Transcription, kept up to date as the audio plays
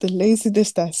The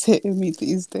laziness that's hitting me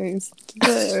these days.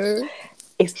 No,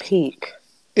 It's peak.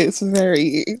 it's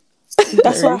very,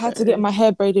 That's why very, I had to get very. my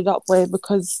hair braided up way,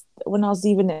 because when I was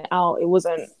leaving it out, it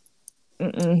wasn't.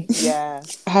 Yeah.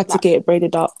 I had to Like, get it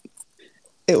braided up.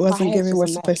 It my wasn't hair's giving just we're a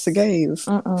supposed to mess.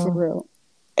 give. For real.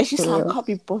 It's just For like I real. can't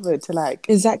be bothered to like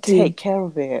Exactly. take care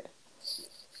of it.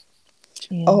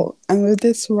 Yeah. Oh, and with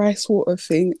this rice water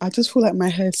thing, I just feel like my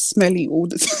hair's smelly all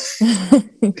the time.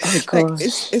 Oh Like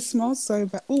gosh. it smells so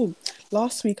bad. Oh,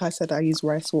 last week I said I use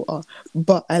rice water,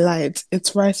 but I lied.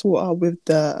 It's rice water with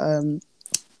the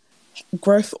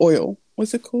growth oil.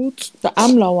 What's it called? The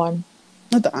Amla one.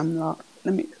 Not the amla.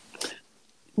 Let me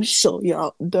show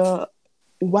you the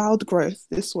wild growth.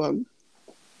 This one.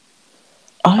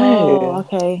 Oh, Oh.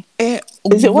 okay. It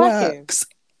Is it working? works.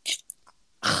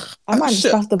 I might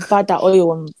just have to buy that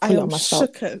oil and I put it am on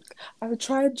myself. shook. I've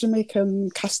tried Jamaican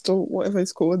castor, whatever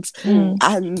it's called, Mm.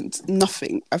 and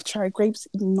nothing. I've tried grapes,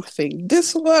 nothing.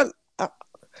 This one,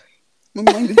 my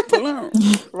mind is blown.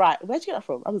 Right, where'd you get that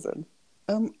from? Amazon?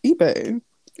 eBay.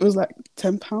 It was like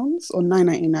 £10 or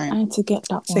 £9.99. I need to get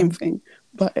that Same one. thing.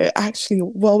 But it actually,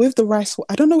 well, with the rice,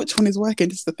 I don't know which one is working.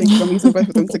 This is the thing, because I'm using both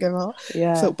of them together.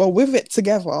 Yeah. So, but with it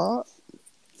together,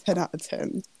 10 out of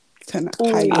 10. 10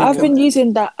 highly I've been recommend.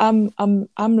 using that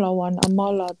Amla one,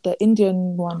 Amala, the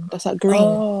Indian one that's like green.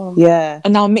 Oh, Yeah.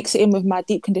 And now mix it in with my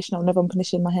deep conditioner whenever I'm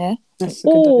conditioning my hair. that's a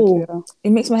good idea. It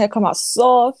makes my hair come out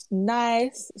soft,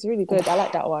 nice. It's really good. I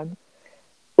like that one.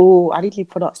 Oh, I need new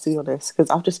products, to be honest, because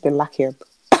I've just been lacking.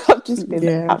 I've just been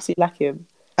absolutely lacking.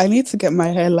 I need to get my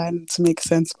hairline to make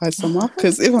sense by summer,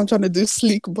 because if I'm trying to do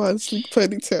sleek bun, sleek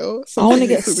ponytail, I want to something get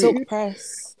needs to silk be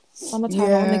press. Summertime, I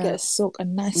want to get a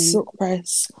nice silk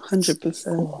press.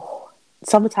 100%.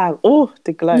 Summertime. Oh,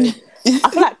 the glow. I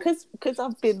feel like because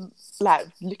I've been like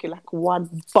looking like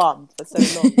one bum for so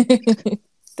long,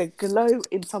 the glow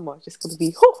in summer is just gonna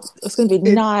be. It's gonna be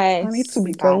nice. I need to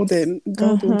be Nice. golden,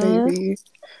 baby.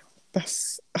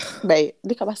 That's Mate,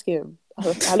 look at my skin.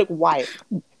 I look white.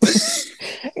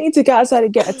 I need to get outside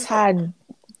and get a tan.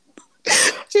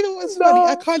 Do you know what's funny?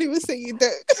 I can't even say you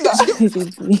don't.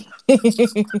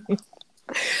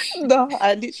 No,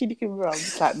 I literally look in the mirror. I'm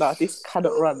just like, no, this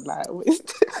cannot run. Like, what is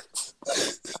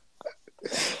this?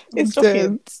 It's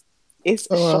shocking. It's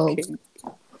shocking.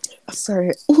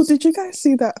 Sorry. Oh, did you guys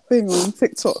see that thing on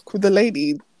TikTok with the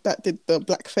lady that did the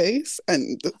blackface?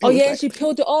 And She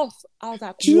peeled it off. I was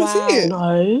like, did you not see it?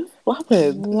 No, what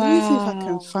happened? Wow. Let me see if I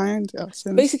can find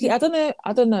it. Basically, I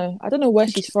don't know where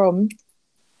she's from,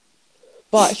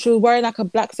 but she was wearing like a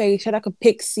blackface. She had like a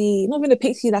pixie, not even a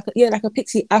pixie, like a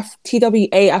pixie TWA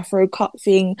Afro cut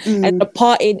thing, and the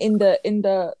parting in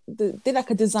the did like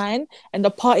a design, and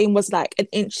the parting was like an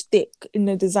inch thick in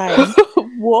the design.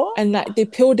 What? And like they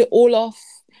peeled it all off.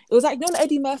 It was like, you know,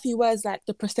 Eddie Murphy wears like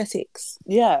the prosthetics.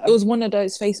 Yeah, it was one of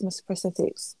those face mask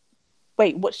prosthetics.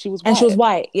 Wait, what? She was white? And she was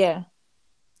white, yeah.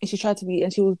 And she tried to be,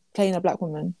 and she was playing a black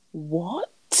woman. What?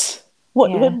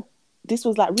 What? Yeah. When this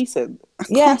was like recent?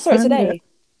 I saw it today.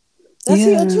 Did I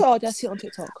see it on Twitter or did I see it on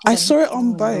TikTok? I saw it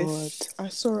on both. Lord. I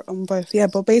saw it on both. Yeah,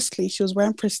 but basically she was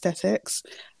wearing prosthetics,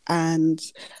 and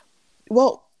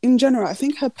well, in general, I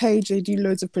think her page, they do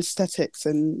loads of prosthetics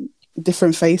and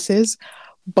different faces.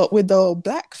 But with the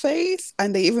black face,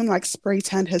 and they even like spray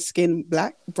tanned her skin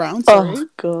brown. Sorry. Oh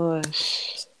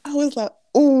gosh. I was like,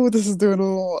 oh, this is doing a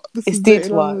lot. It's doing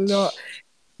a lot.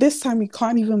 This time you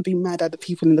can't even be mad at the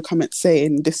people in the comments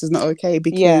saying this is not okay,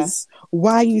 because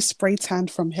why are you spray tanned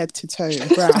from head to toe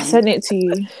brown? I sent it to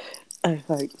you. Oh,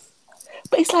 thanks.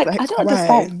 But it's like I don't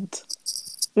understand.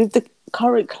 With the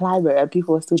current climate and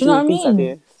people are still doing things like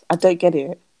this, I don't get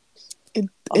it.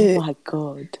 My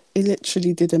God. It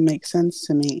literally didn't make sense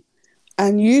to me.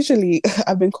 And usually,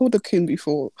 I've been called a coon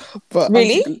before, but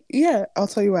really? I'll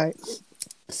tell you why.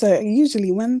 So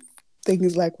usually when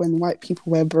things like when white people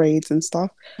wear braids and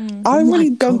stuff, I really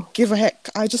don't give a heck.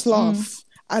 I just laugh.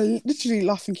 I literally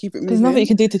laugh and keep it moving. There's nothing you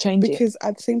can do to change it. Because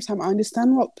at the same time, I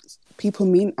understand what people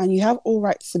mean, and you have all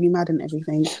rights to be mad and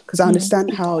everything. Because I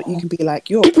understand how you can be like,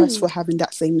 you're oppressed for having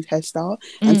that same hairstyle,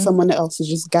 and someone else is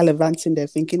just gallivanting there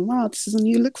thinking, wow, this is a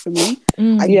new look for me.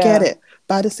 I get it.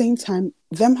 But at the same time,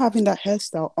 them having that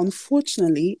hairstyle,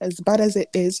 unfortunately, as bad as it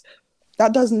is,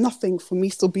 that does nothing for me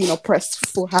still being oppressed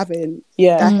for having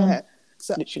that hair.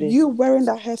 So literally, you wearing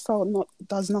that hairstyle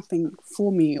does nothing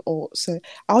for me, or so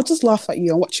I'll just laugh at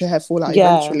you and watch your hair fall out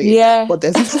eventually. Yeah. But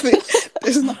there's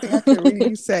nothing I can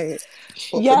really say.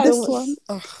 But for this one,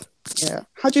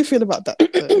 how do you feel about that?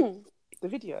 The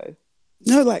video?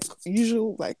 No, like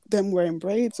usual, like them wearing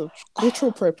braids or cultural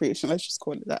appropriation. Let's just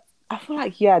call it that. I feel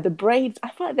like the braids.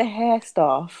 I feel like the hair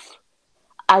stuff.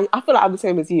 I feel like I'm the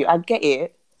same as you. I get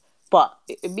it, But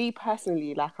me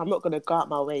personally, like, I'm not gonna go out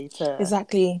my way to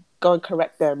exactly go and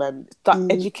correct them and start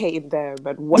educating them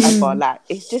and whatever. Like,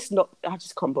 it's just not. I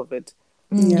just can't bothered.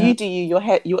 You do you. Your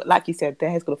hair. You, like you said, their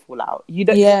hair's gonna fall out. You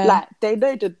don't. Yeah. Like, they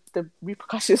know the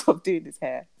repercussions of doing this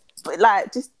hair. But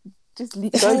like, just go do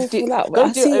it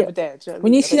over there. Do you know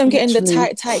when you see them getting the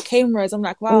literally tight cameras, I'm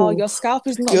like, wow, your scalp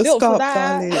is not built for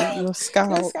that. Darling, your scalp.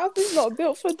 Your scalp is not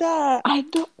built for that. I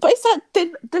know, but it's like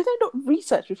do they not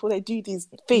research before they do these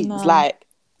things? No. Like,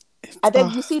 and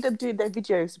then you see them doing their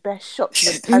videos, bare shocked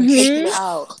and taking it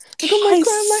out. Look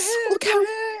at my hair,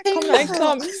 come like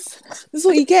clumps. This is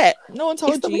what you get. No one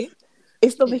told you.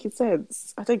 It's not making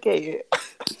sense. I don't get it.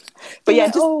 But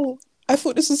yeah, I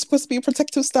thought this was supposed to be a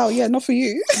protective style. Yeah, not for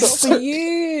you. Not for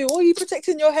you. What are you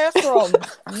protecting your hair from?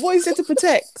 What is there to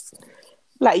protect?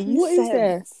 Like, what is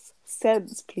there?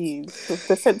 Sense, please.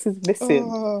 The sense is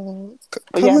missing.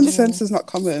 Common sense is not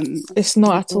common. It's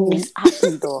not at all. It's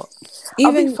actually not.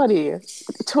 Even funny.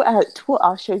 Twitter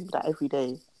shows me that every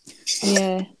day.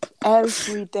 Yeah.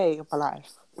 Every day of my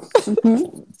life.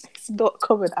 It's not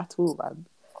common at all, man.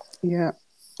 Yeah.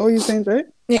 What are you saying, Joe?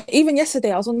 Yeah, even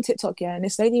yesterday I was on TikTok, and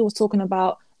this lady was talking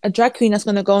about a drag queen that's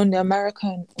going to go on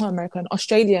the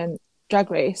Australian drag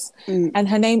race, and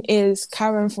her name is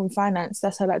Karen from Finance.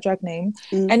 That's her like drag name,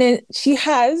 and then she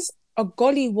has a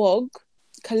gollywog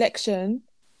collection,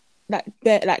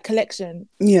 collection.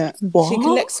 Yeah, what? She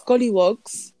collects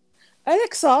gollywogs.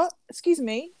 Alexa, excuse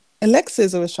me. Alexa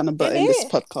is always trying to butt in this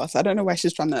podcast. I don't know why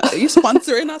she's trying to. Are you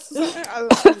sponsoring us? I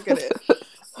don't get it.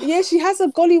 Yeah, she has a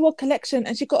gollywog collection,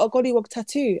 and she got a gollywog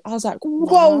tattoo. I was like,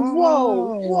 whoa.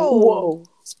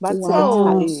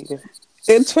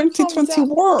 In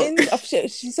 2021.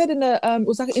 She said in it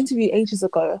was like an interview ages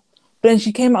ago, but then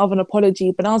she came out of an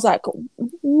apology. But I was like,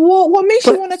 what makes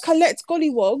you want to collect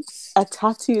gollywogs? A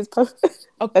tattoo is perfect.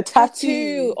 A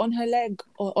tattoo on her leg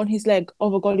or on his leg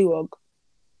of a gollywog.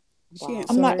 Wow.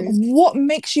 I'm like, what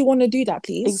makes you want to do that,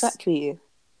 please? Exactly.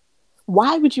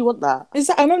 Why would you want that?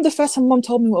 I remember the first time Mum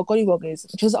told me what a gollywog is.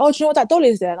 She was like, "Oh, do you know what that doll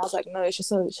is there?" And I was like, "No, it's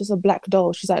just a black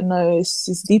doll." She's like, "No,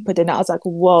 it's deeper than that." I was like,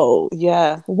 "Whoa,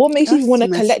 yeah." What makes you want to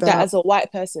collect that as a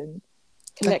white person?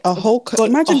 Collect a whole.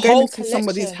 Imagine going to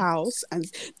somebody's house and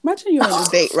imagine you're on a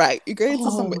date, right? You go into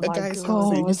a guy's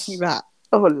house and you see that.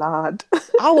 Oh Lord.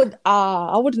 I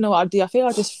wouldn't know what I'd do. I think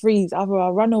I'd just freeze. Either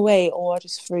I'll run away or I'll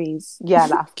just freeze.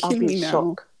 Yeah, I'll be in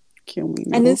shock. Kill me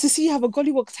now. And then to see you have a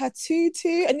gollywog tattoo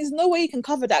too, and there's no way you can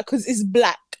cover that because it's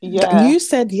black. Yeah, you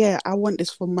said, yeah, I want this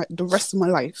for the rest of my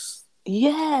life.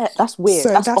 Yeah, that's weird.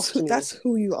 So that's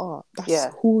who you are.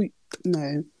 That's who.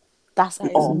 No, that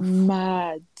is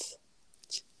mad.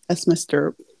 That's messed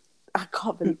up. I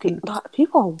can't believe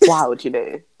people are wild. You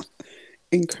know,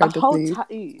 incredibly. A whole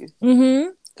tattoo.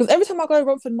 Because every time I go to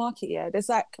Romford Market, there's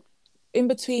like in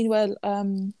between where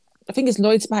I think it's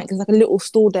Lloyd's Bank. There's like a little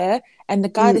store there, and the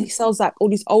guy that he sells like all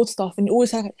this old stuff, and he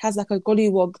always has like a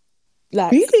gollywog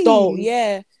doll.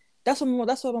 Yeah, that's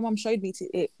what my mum showed me.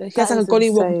 She has like a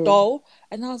gollywog doll,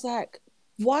 and I was like,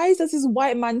 why does this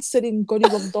white man selling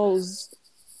gollywog dolls?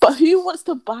 But who wants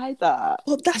to buy that?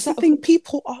 Well, that's the thing.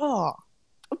 People are.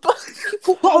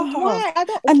 People are. Why?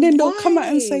 And then they'll come out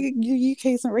and say the UK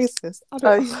isn't racist.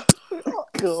 Oh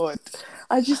God,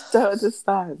 I just don't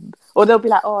understand. Or they'll be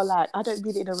like, "Oh, like I don't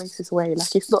mean it in a racist way.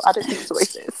 Like it's not. I don't think it's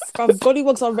racist." Bruv,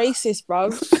 gollywogs are racist,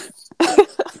 bruv.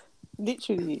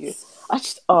 Literally, do you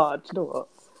know what?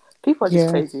 People are just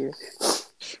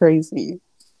crazy.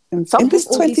 In this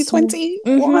 2020,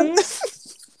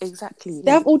 Exactly.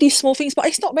 They have all these small things, but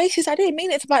it's not racist. I didn't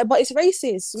mean it, but it's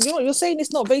racist. You know, you're saying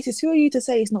it's not racist. Who are you to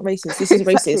say it's not racist? This is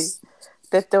racist.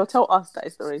 They'll tell us that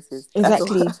it's not racist.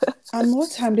 Exactly. And more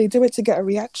time they do it to get a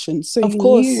reaction. So of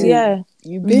course,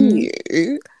 you've been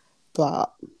you,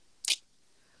 but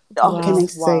what can I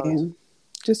say?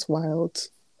 Just wild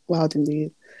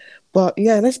indeed. But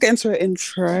yeah, let's get into an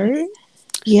intro.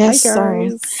 Yes, hi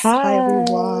guys. Hi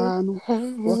everyone.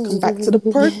 Welcome back to the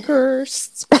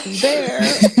Parkhurst. There.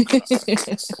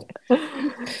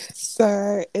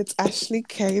 So it's Ashley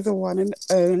K, the one and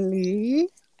only.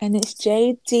 And it's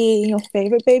JD, your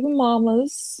favorite baby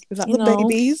mamas. Without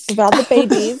the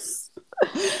babies.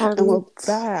 And we're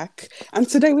back. And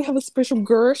today we have a special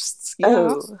guest.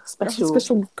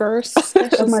 Special guest.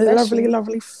 My lovely,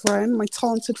 lovely friend, my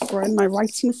talented friend, my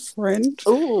writing friend.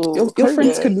 Ooh, your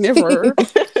friends could never.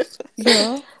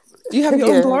 Yeah. You have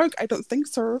your own blog? I don't think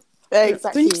so.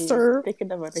 Exactly. Think so. They can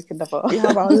never. We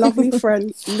have our lovely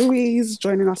friend Louise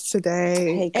joining us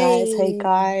today. Hey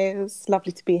guys.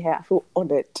 Lovely to be here. I feel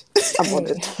honoured. I'm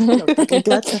honoured. I'm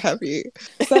glad to have you.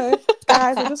 So,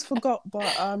 Guys, I just forgot,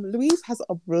 but Louise has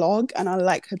a blog, and I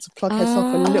like her to plug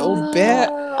herself a little bit.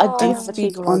 I do have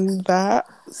speak on that.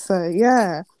 So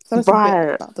yeah, tell us a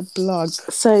bit about the blog.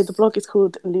 So the blog is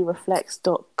called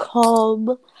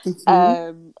LouReflects.com.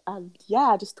 And yeah,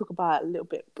 I just talk about a little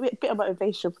bit of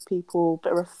motivation for people,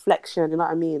 bit of reflection, you know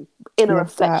what I mean? Inner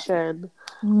reflection,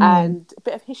 and a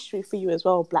bit of history for you as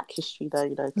well. Black history, though,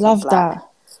 you know. Love that.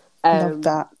 Love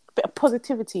that. A bit of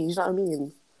positivity, you know what I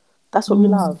mean? That's what we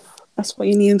love. That's what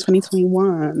you need in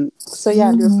 2021. So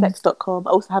yeah, LouReflects.com. I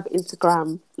also have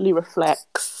Instagram,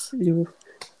 LouReflects.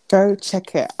 Go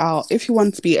check it out. If you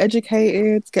want to be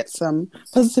educated, get some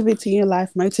positivity in your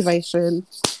life, motivation,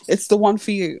 it's the one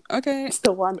for you. Okay, it's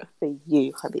the one for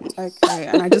you, honey. Okay,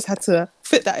 and I just had to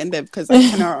fit that in there because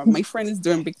I know my friend is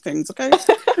doing big things. Okay,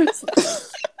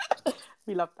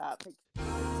 we love that.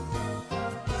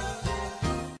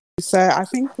 So I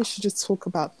think we should just talk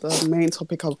about the main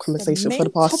topic of conversation for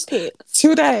the past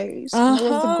 2 days. It was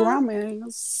the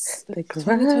Grammys. The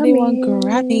 2021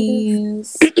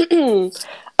 Grammys.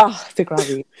 The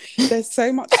Grammys. There's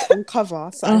so much on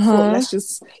cover, so I thought let's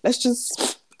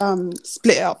just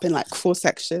split it up in like 4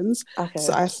 sections. Okay.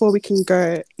 So I thought we can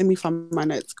go. Let me find my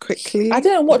notes quickly. I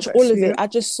didn't watch all of it. I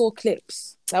just saw clips.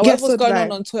 Like what was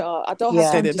going on Twitter. I don't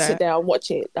have time to sit there and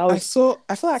watch it. I feel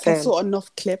like I saw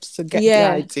enough clips to get the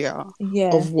idea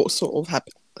of what sort of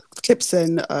happened. Clips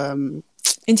and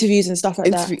interviews and stuff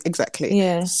like that. Exactly.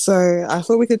 Yeah. So I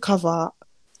thought we could cover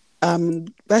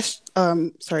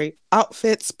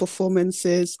outfits,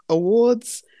 performances,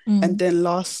 awards, and then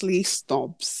lastly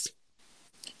snobs.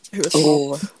 Who are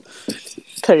snobs?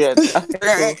 Period.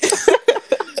 Okay, cool.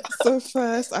 So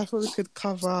first, I thought we could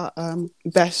cover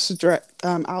best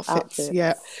outfits.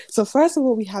 Yeah. So first of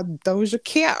all, we had Doja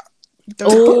Cat.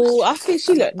 I think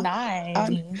she looked nice.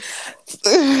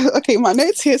 Okay, my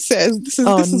notes here says this is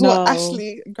what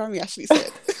Grammy Ashley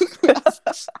said.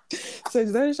 So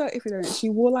Doja, if you don't know, she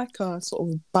wore like a sort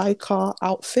of biker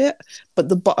outfit, but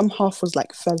the bottom half was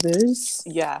like feathers.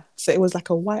 Yeah. So it was like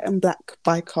a white and black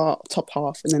biker top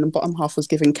half, and then the bottom half was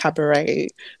giving cabaret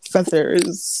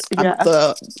feathers at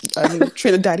the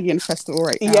Trinidadian festival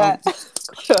right now. Yeah.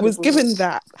 Was given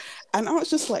that, and I was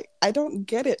just like, I don't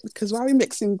get it, because why are we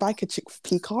mixing biker chick with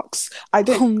peacocks? I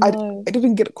didn't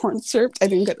get a corn syrup. I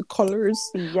didn't get the colors.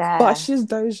 Yeah, but she's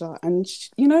Doja, and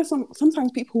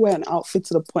sometimes people wear an outfit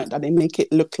to the point that they make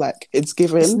it look like it's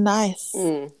given. It's nice.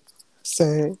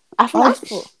 So I thought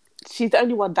she's the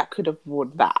only one that could have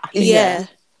worn that. Yeah,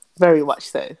 very much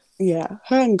so. Yeah,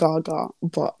 her and Gaga,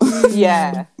 but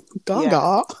yeah,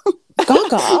 Gaga.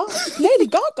 Gaga? Lady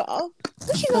Gaga?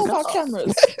 Does she know about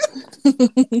cameras?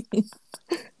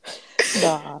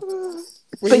 Nah.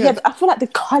 But yeah, I feel like the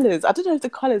colours, I don't know if the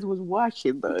colours was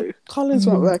working though. Colours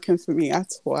weren't working for me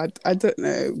at all. I don't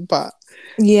know, but...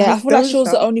 Yeah, I feel like she was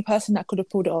the only person that could have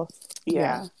pulled it off.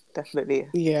 Yeah, definitely.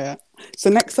 Yeah. So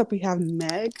next up we have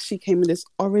Meg. She came in this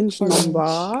orange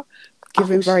number,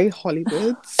 giving very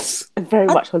Hollywood. Very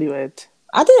much Hollywood.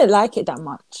 I didn't like it that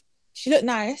much. She looked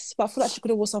nice, but I feel like she could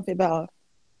have worn something better.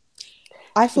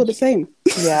 I feel the same.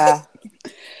 Yeah.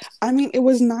 I mean, it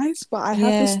was nice, but I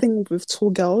have this thing with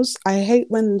tall girls. I hate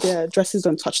when their dresses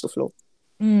don't touch the floor.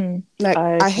 Like,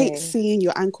 I hate seeing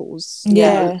your ankles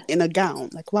in a gown.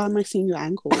 Like, why am I seeing your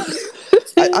ankles?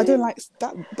 I don't like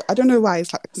that. I don't know why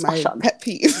it's like my pet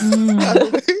peeve. I don't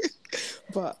know.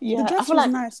 But the dress was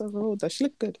nice overall, though. She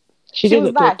looked good. She did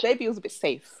look nice. Good. Maybe it was a bit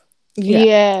safe.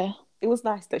 Yeah. It was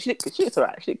nice though. She looked good. She looked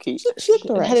alright. She looked cute. She looked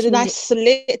alright. Had a nice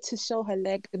slit to show her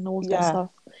leg and all that stuff.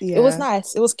 Yeah. It was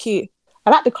nice. It was cute. I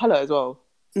like the colour as well.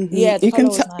 Mm-hmm. Yeah, you can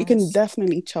nice. You can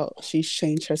definitely tell she's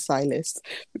changed her stylist,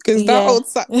 because that old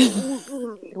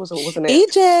it wasn't it?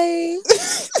 EJ.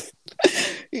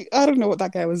 I don't know what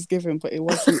that guy was giving, but it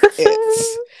wasn't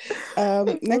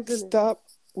it. Next up,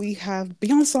 we have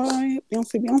Beyonce.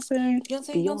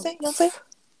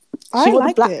 I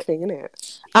liked the black thing,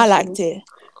 innit? I liked it.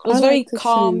 It was very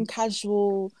calm,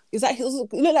 casual. It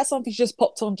looked like something just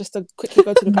popped on just to quickly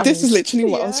go to the Grammys. This is literally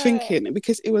what I was thinking,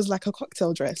 because it was like a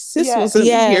cocktail dress. Sis wasn't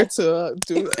here to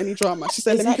do any drama. She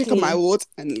said, let me pick up my award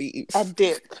and leave. And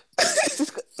dip.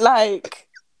 Just like...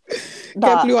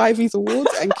 Get Blue Ivy's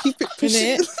awards and keep it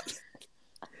pushing.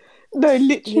 No,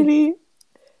 literally. Yeah.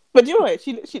 But you know what?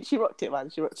 She rocked it, man.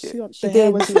 She rocked it. The hair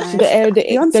was nice.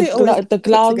 The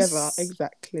gloves. Together.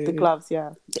 Exactly. The gloves,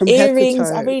 yeah. The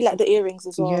earrings. I really like the earrings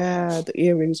as well. Yeah, the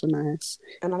earrings were nice.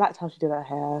 And I liked how she did her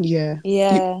hair. Yeah.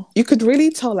 Yeah. You could really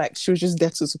tell, like, she was just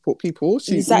there to support people.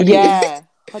 Exactly. Yeah.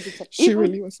 She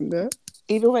really wasn't there.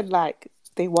 Even when, like,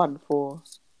 they won for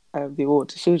the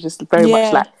award, she was just very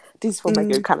much like, this is for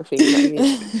Megan kind of thing. You know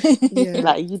what I mean?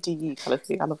 Like, you do you kind of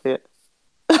thing. I love it.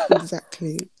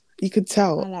 Exactly. You could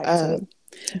tell. I liked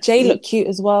it. Jay looked cute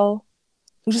as well.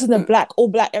 He was just in the black, all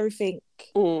black, everything.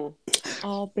 All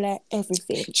black,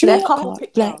 everything. Do you know Their what? couple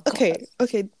picture. Black.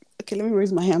 Okay. Let me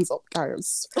raise my hands up,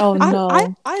 guys. Oh no.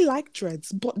 I like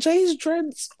dreads, but Jay's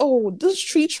dreads, those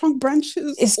tree trunk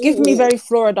branches. It's giving me very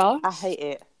Florida. I hate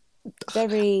it.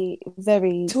 Very,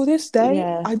 very. To this day,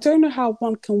 Yeah. I don't know how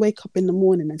one can wake up in the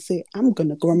morning and say, I'm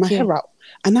gonna grow my hair out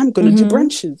and I'm gonna do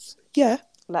branches. Yeah.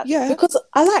 Like, Yeah. Because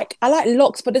I like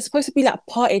locks, but they're supposed to be like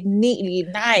parted neatly,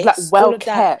 nice. like well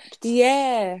kept.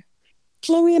 Yeah.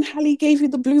 Chloe and Halle gave you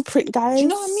the blueprint, guys. Do you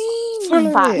know what I mean?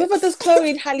 Follow it. Whoever does Chloe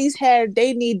and Halle's hair,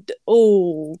 they need Hit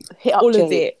up all Jay.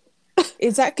 of it.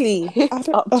 Exactly. Hit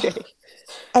up Jay.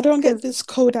 I don't get this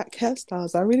Kodak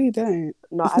hairstyles. I really don't.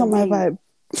 No, it's not my vibe.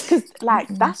 Because like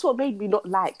that's what made me not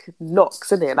like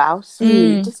locks, isn't it? Like, I was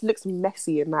it just looks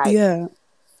messy and like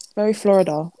Very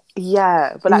Florida.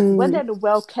 Yeah, but like when they're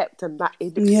well kept and that,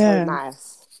 it looks so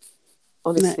nice.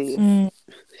 Honestly.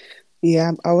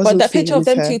 Yeah, I was. But that picture of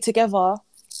them two together,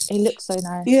 it looks so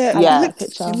nice. Yeah, I like that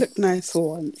picture. It looked nice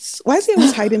for once. Why is he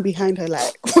always hiding behind her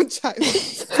like one child?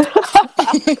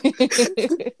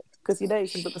 Because you know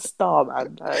she's got the star,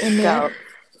 man. Like,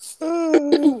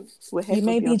 we're here You for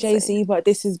may be Beyonce. Jay-Z, but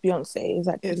this is Beyonce.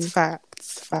 Exactly. It's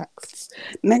facts.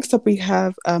 Next up, we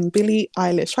have Billie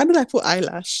Eilish. Why did I put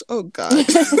eyelash? Oh God.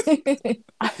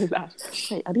 Eyelash.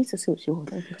 Wait, I need to see what she wore.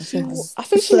 I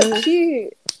think she looks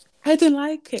cute. I don't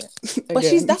like it. But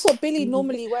that's what Billie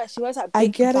normally wears. She wears like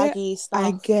big baggy stuff. I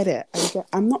get it.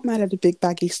 I'm not mad at the big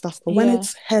baggy stuff, but when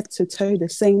it's head to toe the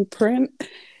same print,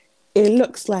 it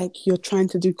looks like you're trying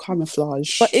to do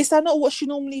camouflage. But is that not what she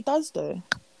normally does though?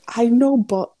 I know,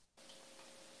 but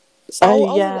I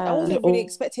wasn't really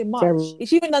expecting much.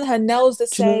 She's even done her nails the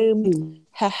same,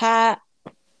 her hat.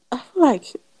 I feel like,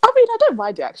 I mean, I don't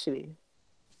mind it actually.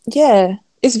 Yeah,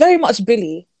 it's very much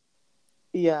Billie.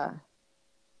 Yeah.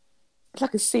 It's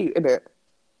like a suit, isn't it?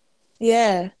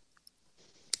 Yeah.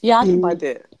 Yeah, I don't mind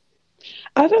it.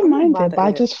 I don't mind it, but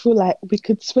I just feel like we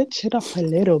could switch it up a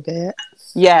little bit.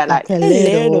 Yeah, like a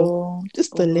little.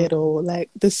 Just a little. Like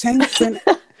the same print.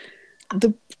 I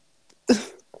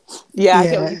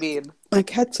get what you mean. Like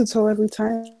head to toe every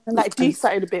time. Like do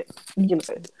something a bit, you know.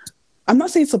 I'm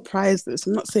not saying surprise this.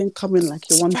 I'm not saying come in like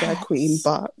you're one drag queen,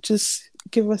 but just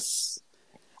give us,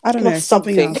 I don't know,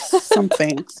 something else.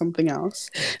 something else.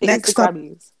 Next up,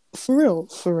 for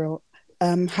real.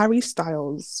 Harry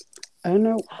Styles. I don't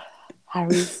know.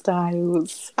 Harry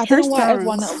Styles. I don't know why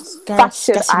everyone else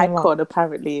fashion icon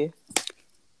apparently.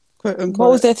 Quote unquote.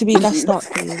 What was there to be gassed up,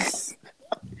 please?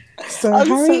 So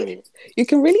Harry, you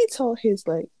can really tell he's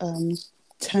like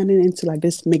turning into like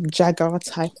this Mick Jagger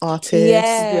type artist.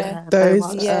 Yeah.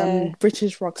 Those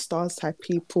British rock stars type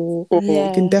people. Yeah.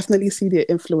 You can definitely see their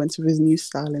influence with his new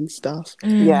style and stuff.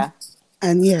 Yeah.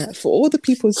 And for all the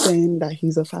people saying that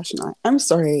he's a fashion icon, I'm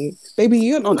sorry, baby,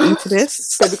 you're not into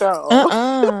this. Baby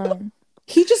girl.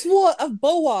 He just wore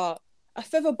a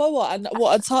feather boa, and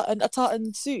wore a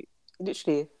tartan suit.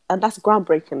 Literally. And that's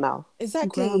groundbreaking now.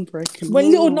 Exactly. Groundbreaking. When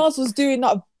Little Nas was doing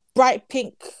that bright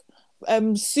pink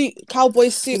suit, cowboy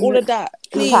suit, all of that.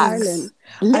 Please. I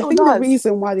think the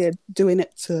reason why they're doing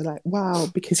it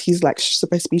because he's like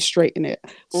supposed to be straight in it.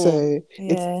 So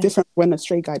it's different when a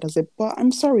straight guy does it. But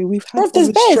I'm sorry, we've had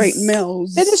straight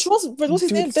males. What's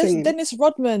his name? Dennis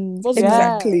Rodman.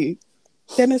 Exactly.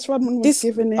 Dennis Rodman was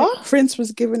giving it. Prince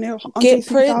was giving it. Andre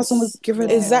 3000 was giving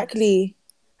it. Exactly.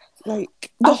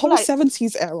 Like the whole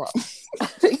 70s era.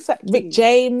 Exactly. Rick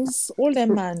James, all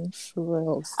them, man. For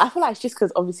real. I feel like it's just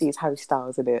because obviously it's Harry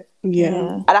Styles, isn't it?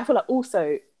 Yeah. And I feel like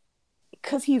also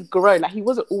because he's grown, like he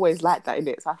wasn't always like that,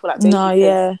 innit? So I feel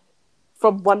like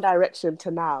from One Direction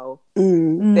to now, I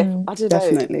don't know.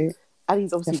 Definitely. And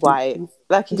he's obviously white.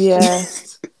 Like he's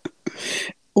just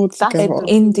that's an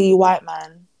indie white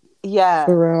man. Yeah.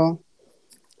 For real.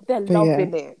 They're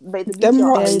loving it. Them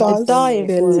rock stars, dying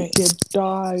for it. They're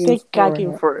dying. They're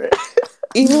gagging for it.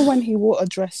 Even when he wore a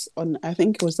dress on, I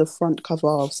think it was the front cover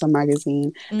of some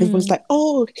magazine, it was like,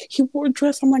 oh, he wore a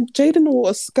dress. I'm like, Jaden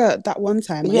wore a skirt that one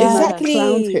time. Yeah, exactly.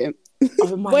 Clowned him.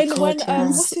 Oh my God,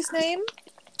 what's his name?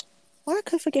 Why I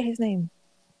could forget his name?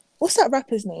 What's that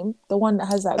rapper's name? The one that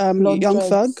has that blonde Young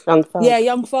dreads. Thug. Yeah,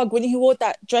 Young Thug. When he wore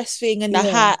that dress thing and the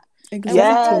hat. Exactly.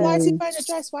 Like, why is he wearing a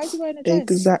dress? Why is he wearing a dress?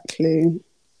 Exactly.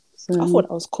 So, I thought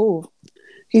that was cool.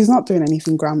 He's not doing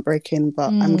anything groundbreaking,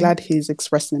 but I'm glad he's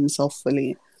expressing himself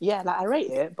fully. Yeah, like I rate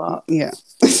it, but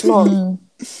it's not.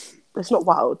 It's not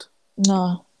wild.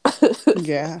 No.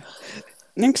 Yeah.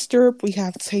 Next up, we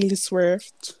have Taylor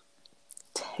Swift.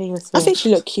 Taylor I Swift. think she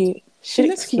looked cute. She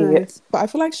looks looks cute. nice, but I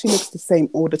feel like she looks the same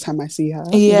all the time I see her.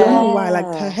 Yeah. I don't know why. Like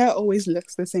her hair always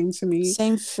looks the same to me.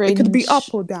 Same fringe. It could be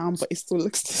up or down, but it still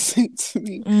looks the same to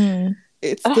me. Mm.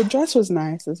 It's the dress was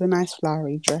nice. It's a nice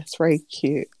flowery dress, very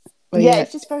cute. But Yeah,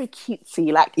 it's just very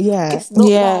cutesy. Like, yeah, it's not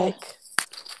Yeah. like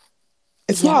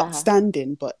it's yeah. not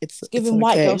outstanding, but it's Giving okay.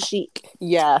 white girl chic.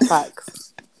 yeah,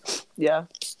 facts. Yeah,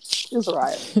 it was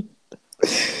alright.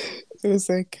 It was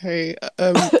okay.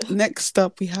 Next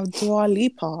up, we have Dua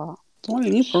Lipa. Dua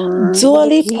Lipa. Dua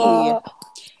Lipa.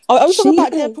 Oh, are we talking She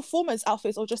about their is- performance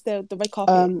outfits or just the red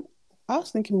carpet? I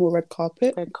was thinking more red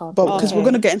carpet, Red carpet. but because we're Okay.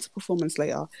 gonna get into performance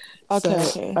later. Okay,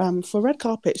 So, okay. for red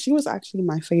carpet, she was actually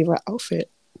my favorite outfit.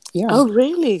 Yeah. Oh,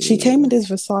 really? She came in this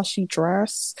Versace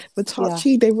dress.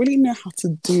 Versace, they really know how to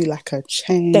do like a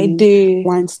chain, They do.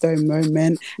 rhinestone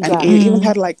moment, and Yeah. it even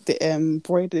had like the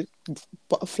embroidered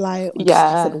butterfly. I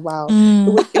Yeah. said, wow,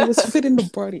 Mm. it was fitting the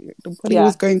body. The body Yeah.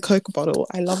 was going Coke bottle.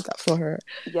 I love that for her.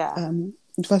 Yeah.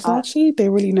 Versace, they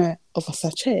really know. Or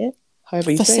Versace,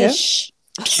 however you say it.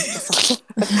 Versace.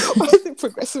 Why is it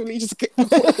progressively just get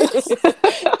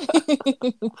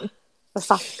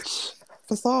Versace.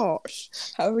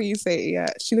 Versace? However you say it, yeah.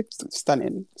 She looked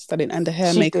stunning, and the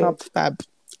hair, She makeup, fab.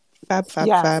 Yeah,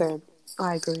 Fab. same.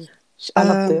 I agree. I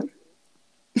loved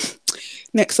it.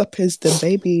 Next up is the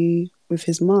baby with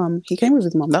his mum. He came with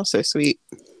his mum. That was so sweet.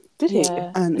 Did he?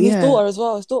 Yeah. And His yeah. daughter as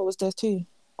well. His daughter was there too.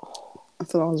 I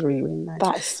thought that was really, really nice.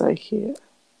 That is so cute.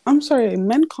 I'm sorry,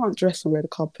 men can't dress on red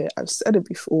carpet. I've said it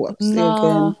before. I'll say it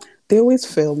Nah. again. They always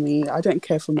fail me. I don't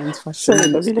care for men's fashion. Sorry,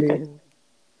 let me look honestly. at him.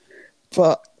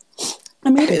 But I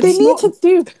mean, They it's need not. to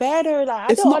do better. Like,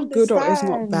 I It's don't not good or it's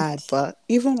not understand. bad. But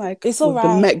even like It's with the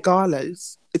alright. Met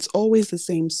Galas, it's always the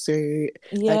same suit.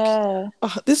 Yeah.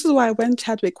 This is why when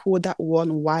Chadwick wore that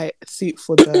one white suit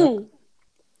for the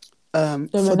for the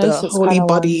Renaissance Holy kinda one.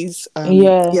 Bodies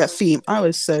Yeah. theme, I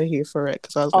was so here for it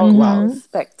because I was Oh, like, that wow, was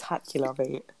spectacular,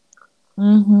 mate.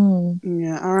 Mm-hmm.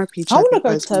 yeah, R.I.P. I want to Chadwick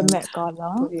go to a Boseman. Met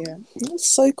Gala. But yeah, It's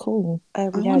so cool. I Yeah,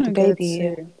 want the to go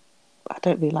baby. too. I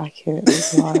don't really like it.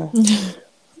 That's why.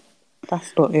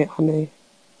 That's not it, honey.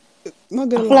 Not I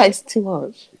gonna feel lie. like it's too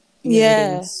much.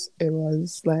 Yeah. It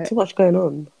was like, Too much going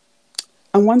on.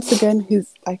 and once again,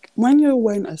 he's like, when you're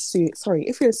wearing a suit. Sorry,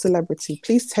 if you're a celebrity,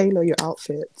 please tailor your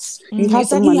outfits. You have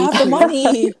the Exactly, money. you have the to-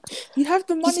 money. You have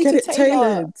the Just money get to it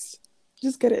tailor. tailored.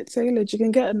 Just get it tailored. You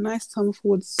can get a nice Tom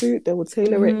Ford suit. They will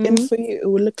tailor it in Mhm. for you. It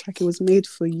will look like it was made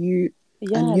for you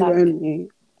Yeah, and you like, only.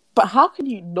 but how can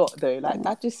you not though? Like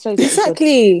that just shows that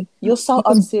Exactly. you're so You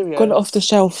could've unserious. got it off the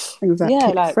shelf. Exactly. Yeah,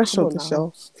 like, fresh come off on the now.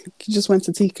 shelf. You just went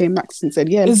to TK Maxx and said,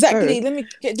 "Yeah, let's Exactly. go." Let me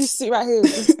get this suit right here, the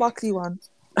sparkly one.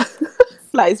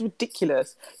 Like it's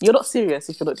ridiculous. You're not serious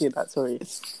if you're not doing that. Sorry.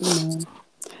 No,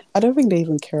 I don't think they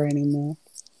even care anymore.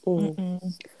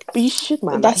 But you should,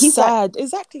 man. Like, That's he's like, sad.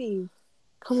 Exactly.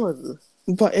 come on.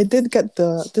 But it did get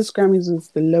this Grammys was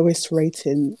the lowest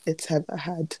rating it's ever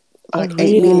had, like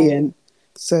really? 8 million.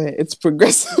 So it's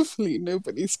progressively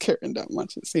nobody's caring that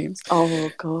much, it seems. Oh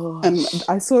god. And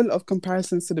I saw a lot of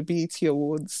comparisons to the BET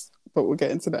Awards, but we'll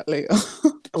get into that later.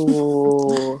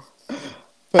 Oh.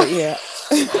 But yeah,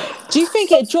 Do you think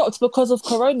it dropped because of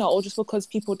Corona or just because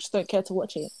people just don't care to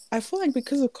watch it? I feel like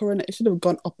because of Corona, it should have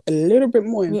gone up a little bit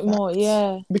more. A bit more,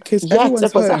 yeah. Because Yeah, everyone's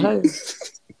everyone's home. at home.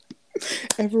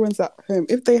 Everyone's at home.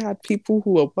 If they had people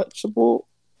who were watchable,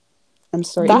 I'm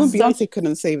sorry, That's even Beyonce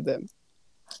couldn't save them.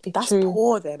 That's True.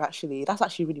 poor then, actually. That's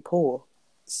actually really poor.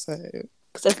 So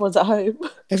Because everyone's at home.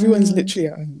 everyone's literally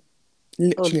at home. Oh,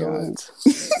 Literally at home. Lord.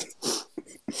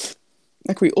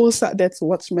 Like we all sat there to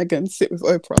watch Megan sit with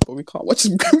Oprah, but we can't watch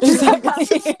them.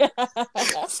 Exactly.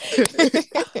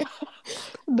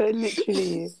 No,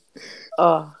 literally.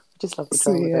 Oh, just love the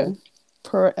So drama yeah, though.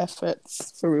 pro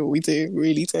efforts for real. We do,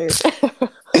 really do.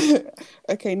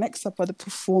 Okay, next up are the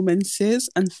performances,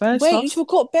 and first Wait, off, you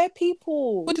forgot bare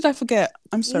people. what did I forget?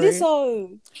 I'm sorry.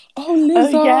 Lizzo. Oh,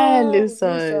 Lizzo. Oh, yeah,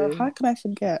 Lizzo. How can I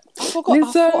forget? I forgot.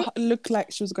 Lizzo looked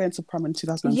like she was going to prom in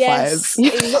 2005. Yes,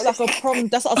 it looked like a prom.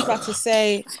 That's what I was about to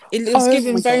say. It was Oh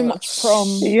giving my very gosh. much prom.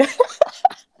 Yeah.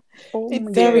 Oh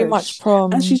my Very gosh. much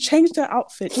prom. And she changed her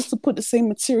outfit just to put the same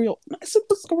material. I said,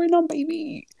 what's going on,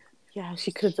 baby? Yeah,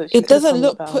 she could have. It doesn't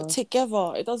look put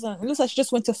together. It doesn't. It looks like she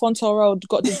just went to Fontaine Road,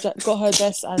 got her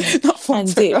dress and Not fun and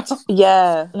to dipped. her.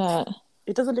 Yeah. Like,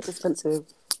 It doesn't look expensive.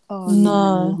 Oh,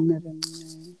 No. no.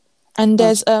 and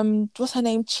there's what's her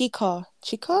name? Chica.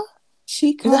 Chica?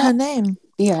 Is that her name?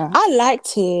 Yeah. I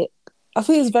liked it. I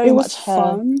think it's very It much was her.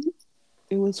 fun.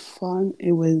 It was fun.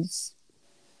 It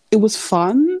was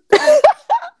fun.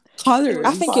 Colors.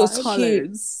 I think it was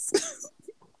Colors.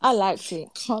 I liked it.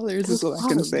 Colors is all I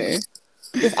can say.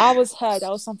 If I was her, that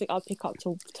was something I'd pick up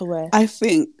to wear. I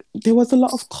think there was a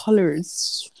lot of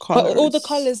colors. But all the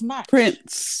colours match.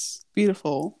 Prints,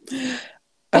 beautiful.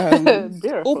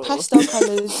 Beautiful. All pastel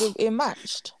colours, it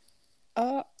matched.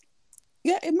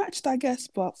 Yeah, it matched, I guess.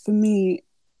 But for me,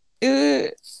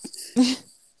 it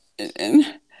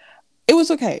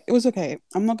was okay. It was okay.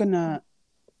 I'm not gonna.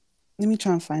 Let me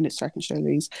try and find it so I can show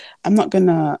Louise. I'm not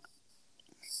gonna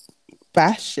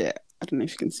bash it. I don't know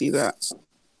if you can see that.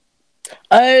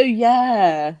 Oh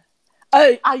yeah.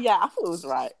 Oh yeah. I thought it was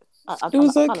right. It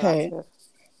was okay.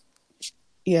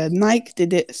 Yeah, Nike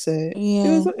did it, so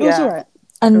it was alright.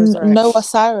 And Noah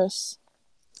Cyrus.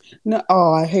 No,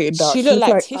 I hated that. She looked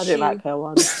like tissue. I didn't like her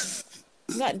one.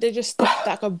 Like they just stuck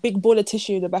like a big ball of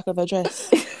tissue in the back of her dress.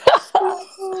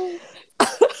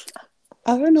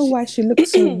 I don't know why she looked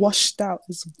so washed out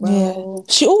as well.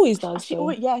 Yeah. She always does. She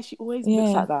always looks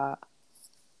like that.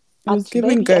 I was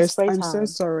giving Ghost. I'm so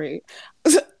sorry.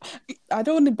 I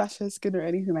don't want to bash her skin or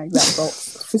anything like that, but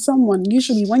for someone,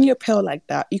 usually when you're pale like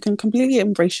that, you can completely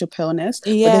embrace your paleness.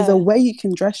 Yeah. But there's a way you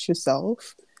can dress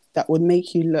yourself that would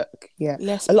make you look,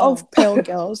 less a lot of pale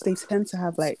girls, they tend to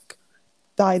have like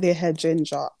dye their hair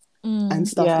ginger and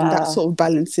stuff, and that sort of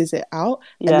balances it out.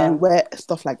 And then wear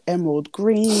stuff like emerald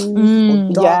green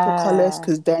or darker colors,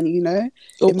 because then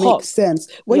it makes sense.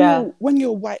 When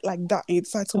you're white like that and you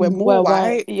decide to wear more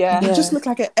white, you just look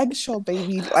like an eggshell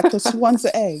baby, like a swan's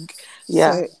egg.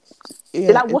 So,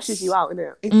 it like washes you out,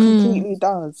 innit? It completely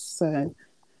does. So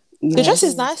the dress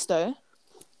is nice though.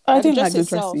 I didn't like the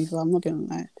dress either, I'm not gonna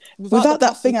lie. Without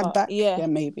that thing at back,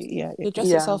 maybe. The dress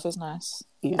itself is nice.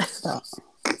 Yeah, but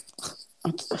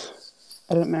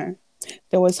I don't know.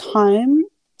 There was Haim,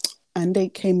 and they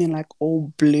came in like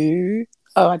all blue.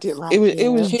 Oh, I didn't like it. It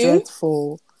was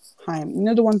dreadful. Haim, you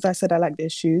know the ones that I said I like their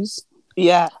shoes.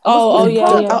 Yeah.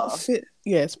 The outfit.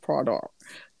 Yes, Prada.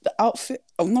 The outfit.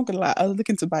 I'm not gonna lie. I was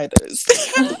looking to buy those.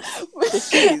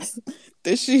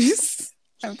 The shoes.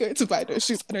 I'm going to buy those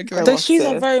shoes. I don't care. Those shoes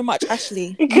are very much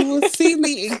Ashley. You will see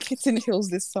me in kitten heels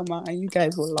this summer, and you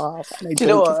guys will laugh. And I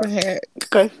don't give a heck.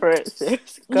 Go for it,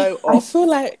 sis. Go off. I feel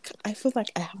like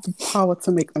I have the power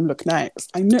to make them look nice.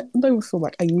 I know. I don't feel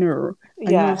like I know.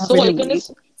 Yeah. So what,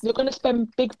 you're gonna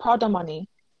spend big Prada money?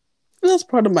 That's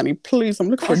Prada money, please. I'm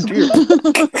looking for a deal.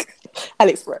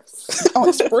 AliExpress.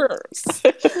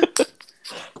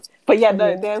 But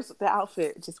the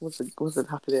outfit just wasn't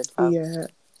happening. Yeah.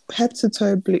 Head to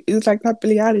toe blue. It was like that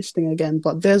Billie Eilish thing again,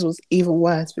 but theirs was even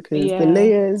worse because the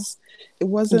layers. It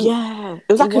wasn't. Yeah, it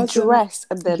was like a dress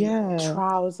and then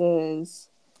trousers,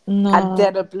 and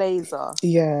then a blazer.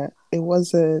 Yeah, it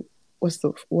was a. What's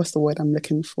the word I'm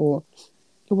looking for?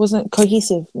 It wasn't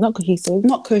cohesive. Not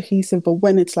cohesive, but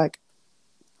when it's like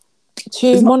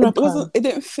it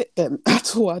didn't fit them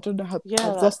at all. I don't know how.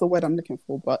 Yeah, that's the word I'm looking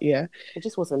for. But yeah, it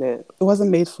just wasn't it. It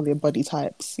wasn't made for their body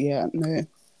types. Yeah, no.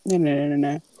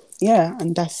 Yeah,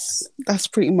 and that's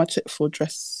pretty much it for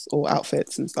dress or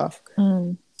outfits and stuff.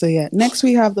 So yeah, next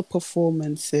we have the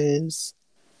performances.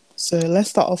 So let's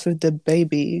start off with the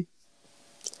baby.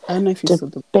 I don't know if you saw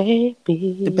the baby.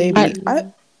 The baby.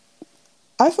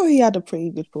 I thought he had a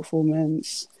pretty good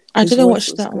performance. I didn't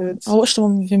watch that one. I watched the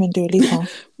one with him and Dua Lipa.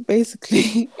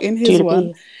 Basically, in his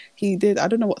one, he did, I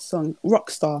don't know what song,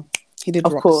 Rockstar. He did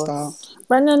Rockstar.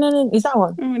 No. Is that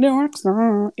one?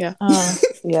 Rockstar. Yeah.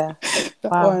 Yeah.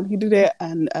 That one. He did it,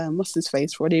 and what's his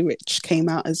face? Roddy Rich came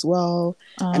out as well.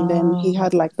 And then he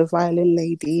had like the violin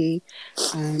lady.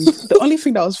 And the only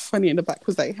thing that was funny in the back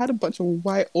was that he had a bunch of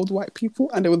old white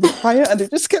people, and there was a fire, and they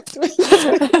just kept doing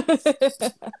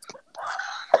it.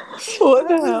 What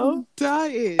the hell?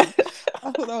 Dying. I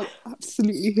thought that was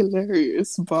absolutely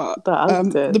hilarious. But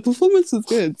the performance was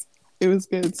good. It was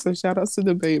good. So shout out to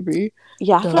the baby.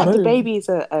 Yeah, I feel like the baby is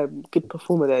a good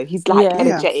performer though. He's like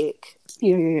energetic.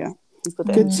 Yeah. He's got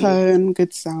good tone,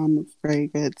 good sound, very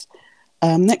good.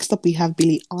 Next up we have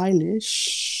Billie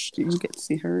Eilish. Did you get to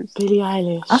see her? Billie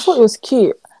Eilish. I thought it was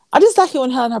cute. I just like it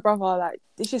when her and her brother are like,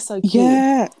 it's just so cute.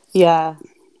 Yeah.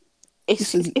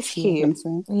 It's cute.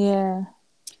 Yeah.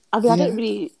 I mean, I don't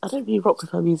really rock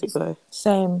with her music though.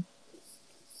 Same.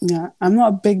 Yeah, I'm not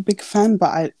a big fan, but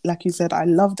I, like you said, I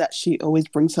love that she always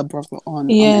brings her brother on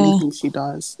anything she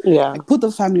does. Yeah, like, put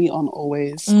the family on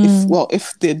always.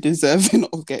 If they're deserving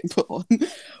of getting put on.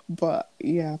 But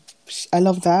yeah, I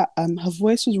love that. Her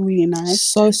voice was really nice,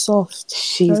 so soft.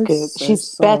 She's good.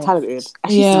 She's bare talented.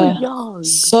 And she's so young,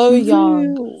 so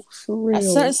young. For real.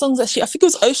 Certain songs that I think it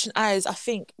was Ocean Eyes. I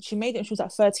think she made it when she was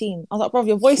like 13. I was like, bro,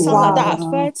 your voice sounds like that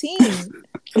at 13.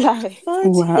 Like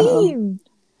 13.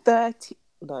 30.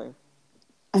 No,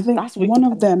 I think one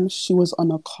of them, she was on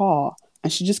a car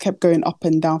and she just kept going up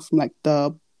and down from like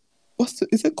the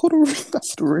is it called a roof?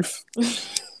 That's the roof.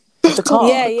 The car.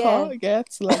 Yeah, The yeah. car, yeah,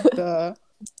 it's like the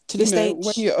To the stage.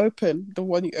 when you open the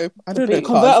one you open. I don't big know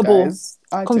cars, convertible. guys.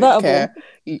 I Convertible. don't care.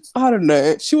 I don't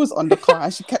know. She was on the car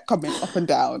and she kept coming up and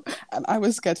down, and I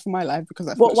was scared for my life because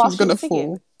I thought she while was she gonna was singing?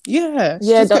 fall. Yeah, she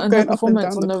Yeah, just kept and her going up and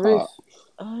performance down on the the car. roof.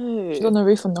 Oh. She's on the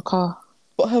roof on the car.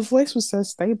 But her voice was so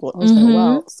stable. I was like,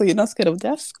 wow. So you're not scared of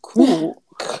death? Cool.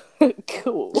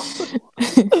 Cool.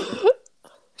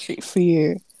 Treat for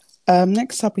you.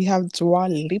 Next up we have Dua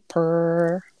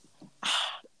Lipa.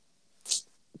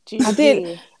 I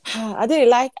didn't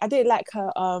like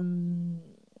her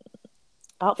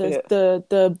outfit.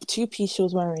 the two-piece she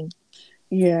was wearing.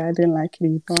 Yeah, I didn't like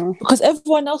it either. Because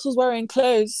everyone else was wearing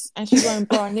clothes and she's wearing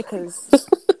bra and knickers.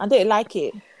 I didn't like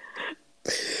it.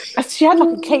 She had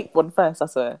like a cape one first, I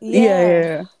swear.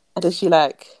 Yeah. And then she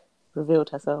like revealed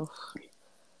herself.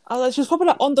 I was like, she was probably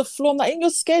like on the floor. I'm like, you're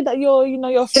scared that your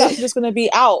flaps are just gonna be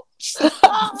out.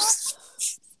 I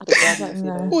didn't Like, see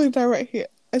no. that. Oh, that right here.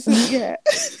 I said, yeah.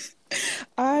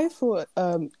 I thought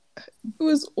it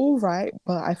was all right,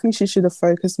 but I think she should have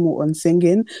focused more on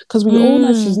singing because we all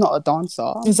know she's not a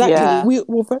dancer. Exactly. Yeah. We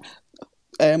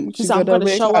she's I'm gonna gonna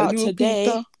make show a out little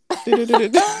today.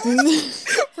 Africa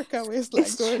waist like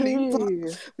It's Dua true.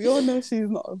 Lipa. We all know she's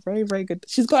not a very, very good.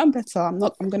 She's gotten better. I'm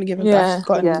gonna give her Yeah. that. She's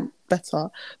gotten better.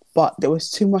 But there was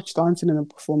too much dancing in the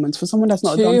performance. For someone that's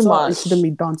not a Too dancer, much. it shouldn't be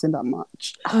dancing that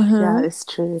much. Yeah, it's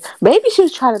true. Maybe she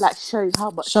was trying to like show you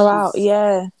how much Show out,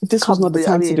 yeah. This was not the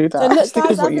time to do So that. look, Stick guys,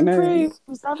 with what I've you know. improved.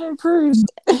 I've improved.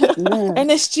 Yeah.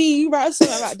 NSG, you write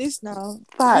something about this now.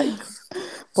 Facts.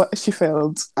 But she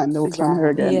failed and they will clown her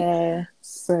again. Yeah.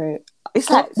 So It's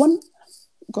like one.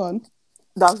 Go on.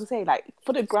 No, I was gonna say like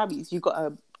for the Grammys, you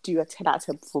gotta do a 10 out of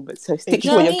 10 performance. So stick You to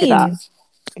know what what you're I good at. mean?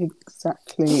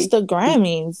 Exactly. It's the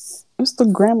Grammys. It's the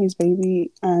Grammys,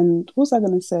 baby. And what was I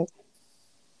gonna say?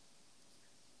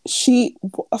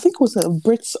 I think it was a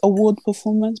Brits Award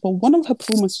performance, but one of her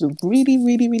performances was really,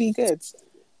 really, really good.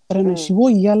 I don't know. She wore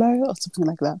yellow or something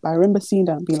like that. But I remember seeing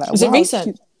that and being like, Was wow, it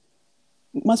recent?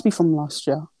 It must be from last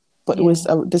year. But it was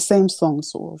the same song,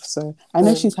 sort of. So I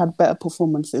know she's had better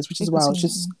performances, which is why I was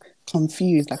just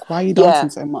confused. Like, why are you dancing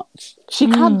so much? She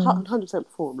can 100%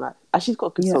 perform, like, and she's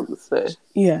got good songs. So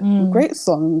Yeah, great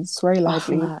songs, very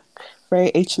lively, very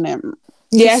H&M.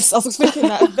 Yes, I was expecting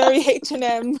that. Very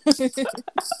H&M.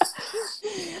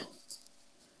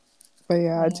 But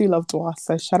yeah, I do love Dua,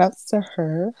 so shout out to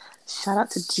her. Shout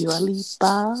out to Dua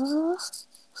Lipa.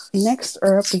 Next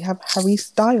up, we have Harry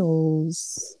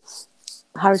Styles.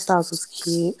 Harry Styles was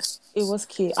cute. It was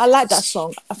cute. I like that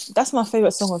song. That's my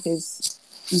favourite song of his.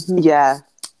 Yeah.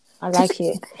 I like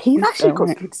it. He's actually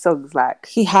got good songs. Like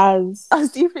He has. I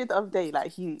was deep in the other day.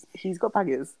 Like he's got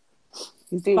bangers.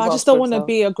 He's doing. But I well just don't for want to himself.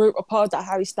 be a group a part of that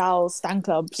Harry Styles stan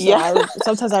club. So Yeah.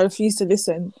 sometimes I refuse to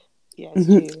listen. Yeah, it's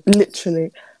true.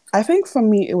 Literally. I think for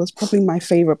me, it was probably my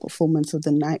favourite performance of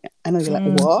the night. I know you're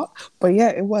like, what? But yeah,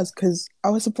 it was because I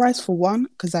was surprised for one,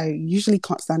 because I usually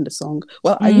can't stand the song.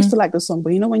 Well, I used to like the song,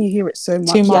 but you know when you hear it so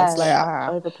much, it's like,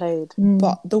 overplayed.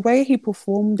 But the way he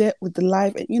performed it with the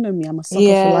live, you know me, I'm a sucker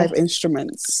for live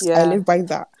instruments. Yeah. I live by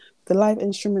that. The live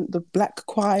instrument, the black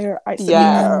choir,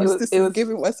 this is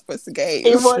giving what's supposed to give.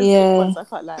 It was. I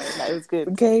can't lie. Like, it was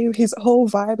good. Gave his whole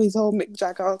vibe, his whole Mick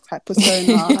Jagger type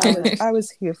persona. I was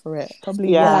here for it.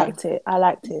 Probably. I liked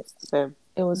it. So,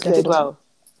 it was he did well.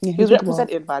 Yeah, he was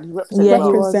representing, man. He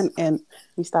represented well.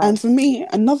 And for me,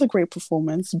 another great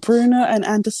performance, Bruno and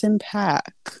Anderson .Paak.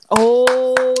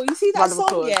 Oh, you see that Round of song,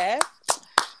 applause. yeah?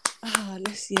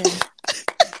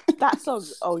 That song,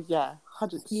 oh yeah,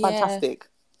 100, fantastic.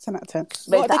 10 out of 10.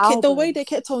 The way they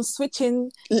kept on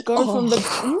switching, going from the...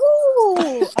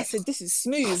 Ooh, I said, this is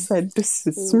smooth. I said, this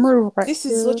is smooth right This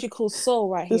here. is what you call soul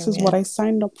right here. This is what I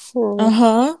signed up for.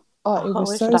 Uh-huh. Oh, it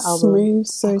was so smooth,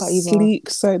 so sleek.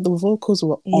 So the vocals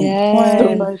were on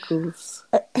The point. vocals.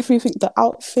 Everything, the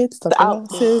outfits, the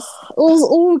glasses. It was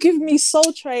all giving me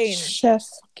Soul Train. Chef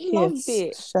Loved kiss.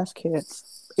 it. Chef kiss.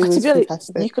 It was To be honest,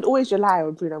 fantastic. you could always rely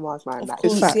on Bruno Mars, man. Like,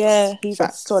 course, Facts. yeah. he's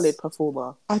Facts. a solid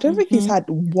performer. I don't think he's had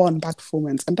one bad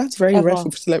performance, and that's very rare for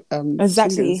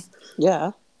Exactly. singers.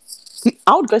 Yeah.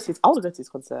 I would go to his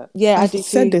concert. Yeah, I've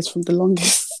said this from the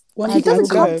longest. He doesn't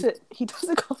come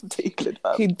to England.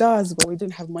 He does, but we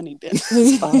didn't have money then.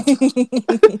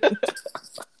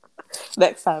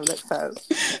 Next time.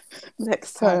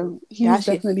 He's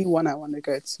definitely one I want to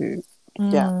go to.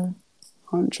 Yeah.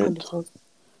 100.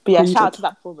 But yeah, shout out to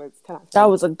that performance. 10 out of 10. That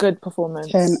was a good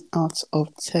performance. 10 out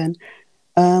of 10.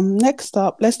 Next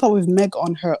up, let's start with Meg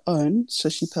on her own. So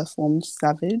she performed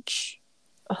Savage.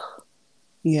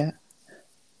 Yeah.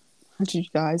 What did you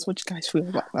guys feel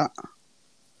about that?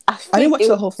 I didn't watch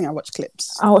the whole thing. I watched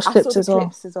clips. I watched I clips saw as the well.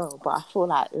 clips as well, but I feel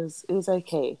like it was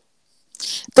okay.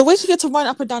 The way she get to run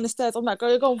up and down the stairs, I'm like, girl,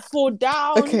 you're gonna fall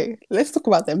down. Okay, let's talk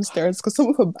about them stairs because some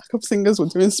of her backup singers were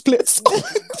doing splits.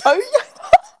 Oh yeah.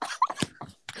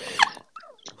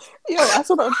 Yo, I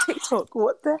saw that on TikTok.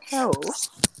 What the hell?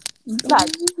 Like,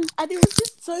 and it was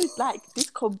just so like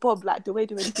disco bob, like the way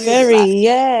they were doing Very, it. Like,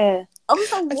 yeah. I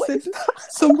was like, I what said, is that?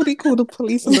 somebody called the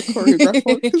police on the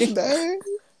choreographer.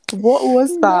 'Cause What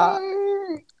was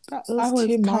that? That It was I was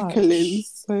too cackling. much.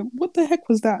 So what the heck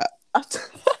was that? I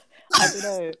don't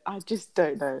know. I just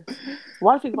don't know.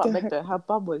 One thing about the Meg heck? though, her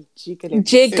bum was jiggling.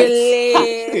 Jiggling.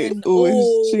 It was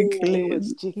Ooh, jiggling. It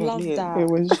was jiggling. love that. It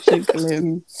was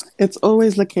jiggling. It's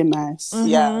always looking nice.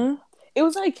 Yeah. It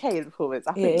was okay in performance.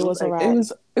 I think it was okay. alright.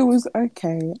 It was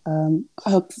okay.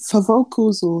 Her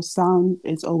vocals or sound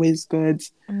is always good.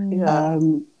 Yeah.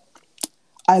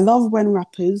 I love when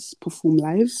rappers perform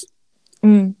live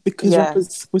because Yeah. rappers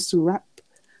are supposed to rap.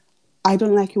 I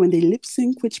don't like it when they lip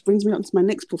sync, which brings me on to my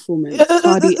next performance,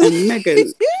 Cardi and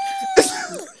Megan.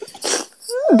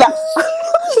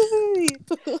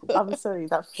 I'm sorry,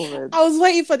 that performance. I was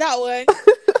waiting for that one.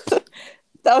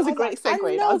 That was a I'm great like, segue. I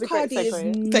That know was a great Cardi is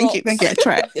segue. Thank you. I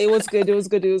tried. It was good. It was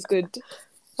good. It was good.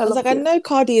 I was like, loved I it. know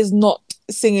Cardi is not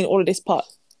singing all of this part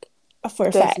for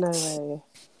a There's fact. no way.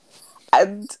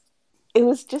 And it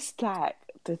was just like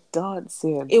the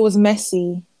dancing. It was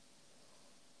messy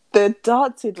The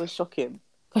dancing was shocking.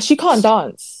 because she can't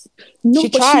dance. No, She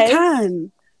but tried. she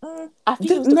can. I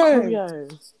think it was the No.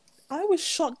 choreo. I was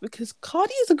shocked because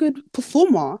Cardi is a good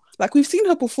performer. Like we've seen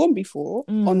her perform before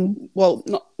on, well,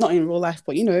 not in real life,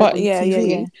 but But on yeah, TV,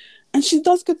 yeah. and she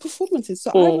does good performances.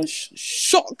 So I was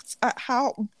shocked at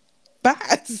how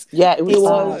bad. Yeah, it was it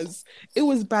bad. was. It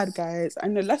was bad, guys. I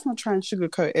know. Let's not try and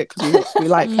sugarcoat it because we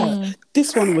like her.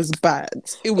 This one was bad.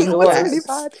 It was It was bad. really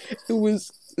bad. It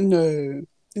was no.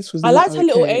 This was. I not liked her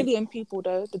little okay. alien people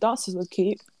though. The dancers were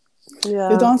cute. Yeah.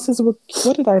 The dancers were.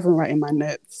 What did I even write in my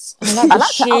notes? I I liked the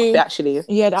liked the shoe. outfit actually.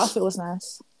 Yeah, the outfit was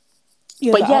nice.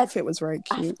 Yeah, But the yeah, outfit was very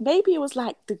cute. Maybe it was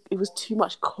like it was too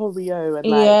much choreo and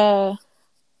like Yeah,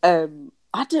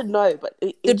 I don't know, but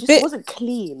it The just bit- wasn't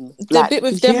clean. the bit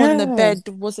with them on the yeah. bed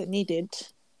wasn't needed.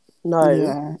 No.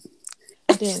 Yeah.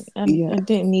 I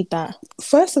didn't need that.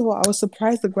 First of all, I was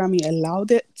surprised the Grammy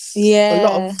allowed it. Yeah. A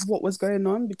lot of what was going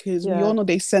on because we all know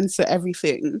they censor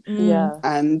everything. Yeah.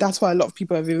 And that's why a lot of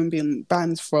people have even been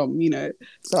banned from,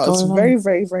 So I was Going on. very,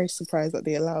 very, very surprised that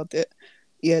they allowed it.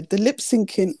 Yeah, the lip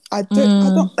syncing. I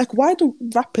don't like. Why do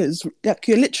rappers like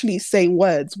you're literally saying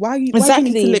words? Why do you need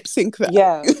Exactly. to lip sync that?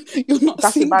 Yeah. You're not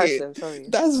That's singing. embarrassing, sorry.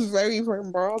 That's very, very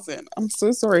embarrassing. I'm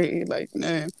so sorry. Like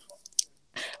no.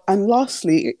 And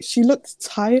lastly, she looked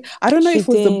tired. I don't know She if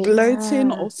it was the did, bloating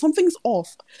yeah. or something's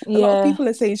off. A lot of people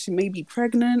are saying she may be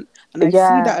pregnant, and I see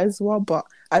Yeah. that as well. But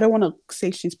I don't want to say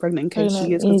she's pregnant in case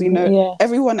she is, because Yeah.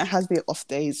 everyone has their off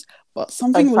days. But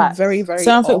something In was fact, very, very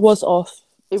Something off. was off.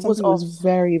 It was Something off. was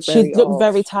very, very She looked off.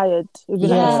 very tired within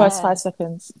like Yeah. the first 5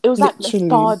 seconds. It was like Literally.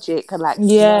 lethargic and like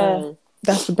Yeah. slow.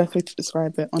 That's the best way to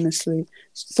describe it, honestly.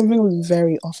 Something was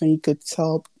very off, and you could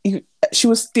tell. She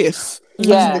was stiff.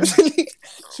 Yeah. Literally,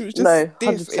 she was just No, stiff.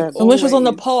 100%. And when she was on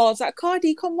the ways. pole, I was like,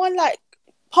 Cardi, come on, like,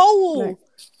 pole. Like,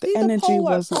 the Do the energy pole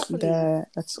work wasn't properly. there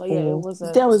at But yeah, it all.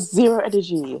 wasn't. There was zero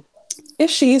energy.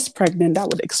 If she is pregnant, that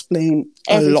would explain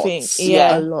Everything, a lot.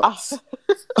 yeah. A lot.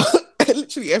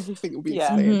 Literally everything will be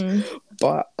Yeah. explained.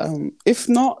 But if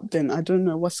not, then I don't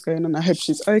know what's going on. I hope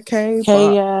she's okay. Okay,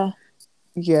 But yeah.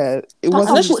 yeah, it That's I know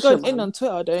wasn't. she's going unfortunate, in man. on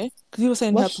Twitter though, because he was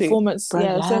saying Was her she? performance. Bro,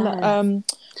 Yeah, saying that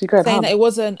She's going saying ham. that it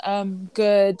wasn't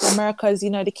good. America's,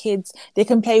 the kids, they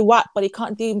can play WAP, but they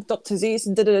can't do Dr. Zeus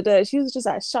and da da da. She was just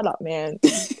like, shut up, man.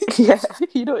 Yeah,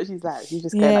 you know what she's like. She's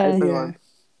just going at everyone.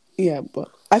 Yeah, but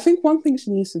I think one thing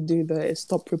she needs to do though is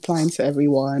stop replying to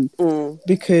everyone, Mm.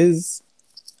 because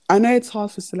I know it's hard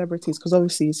for celebrities because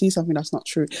obviously you see something that's not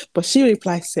true, but she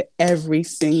replies to every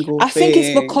single I think thing.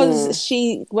 it's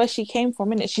because where she came from,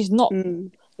 innit? She's not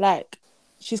like,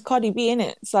 she's Cardi B,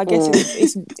 innit? So I guess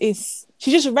it's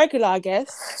she's just regular, I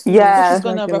guess. Yeah. She's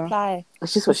gonna Regular. reply.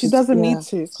 It's just But what she doesn't need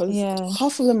to, because Yeah.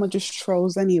 half of them are just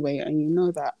trolls anyway, and you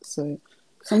know that. So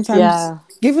sometimes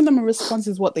giving them a response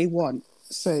is what they want.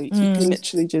 So you can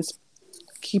literally just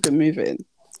keep it moving.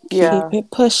 Yeah. Keep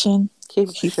it pushing. Keep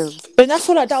pushing. But I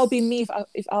feel like that would be me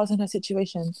if I was in her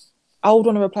situation. I would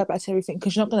want to reply back to everything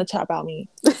because you're not going to chat about me.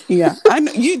 Yeah, I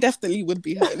know you definitely would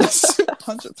be her.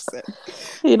 100%.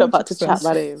 You're not about to chat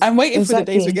about it. I'm waiting for the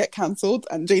days we Exactly. get cancelled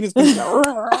and Jane is going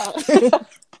to be like,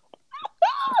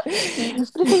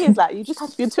 The thing is, like, you just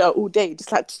have to be on Twitter all day,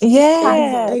 just like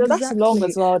Yeah, just that's long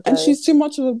as well, though. And she's too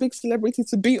much of a big celebrity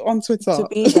to be on Twitter. To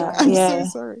be that, I'm yeah. so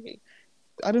sorry.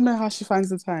 I don't know how she finds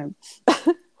the time.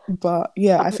 But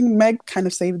yeah, I think Meg kind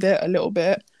of saved it a little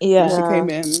bit when she came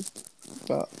in.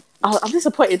 But I'm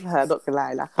disappointed for her, not gonna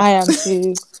lie. Like, I am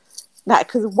too. Like,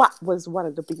 because WAP was one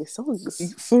of the biggest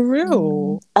songs for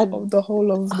real, and of the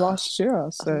whole of last year.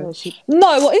 So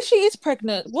well, if she is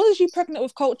pregnant, wasn't she pregnant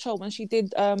with Culture when she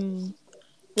did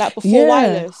like before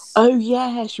Wireless? Oh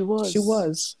yeah, she was. She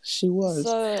was.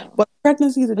 So, but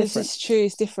pregnancies are this different. is true.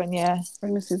 It's different, yeah.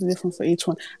 Pregnancies are different for each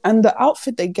one. And the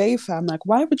outfit they gave her, I'm like,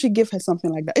 why would you give her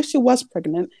something like that? If she was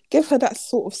pregnant, give her that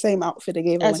sort of same outfit they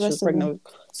gave her when she was pregnant.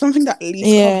 Something that at least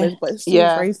covers, but it's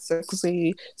still very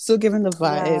sexy, still giving the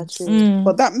vibes.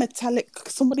 But that metallic,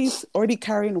 somebody's already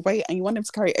carrying weight and you want them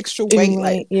to carry extra weight.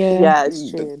 Like, yeah, it's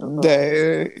true.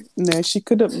 No, she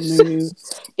couldn't move.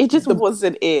 It just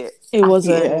wasn't it. It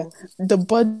wasn't. Yeah. The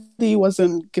body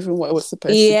wasn't giving what it was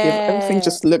supposed to give. Everything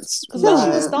just looked. Because when she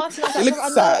was dancing, I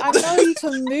was like, I know you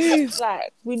can move.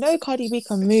 Like, we know Cardi B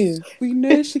can move. We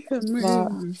know she can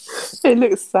move. It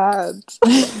looks sad.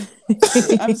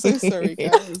 I'm so sorry,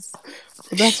 guys.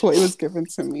 But that's what it was given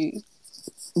to me.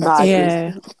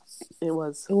 It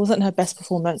was. It wasn't her best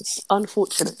performance,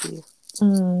 unfortunately.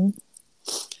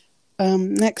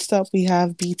 Next up, we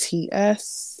have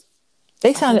BTS.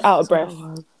 They sounded out of breath.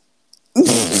 I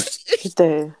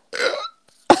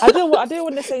don't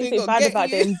want to say anything bad about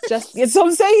them. Just it's what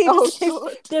I'm saying.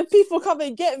 There people come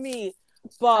and get me,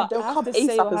 but I have to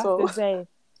say what I have to say.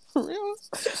 For real.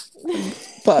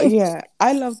 But yeah,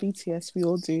 I love BTS. We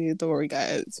all do. Don't worry,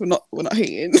 guys. We're not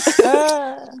hating.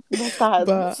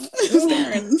 But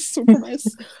surprise.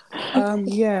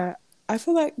 Yeah, I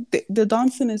feel like the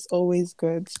dancing is always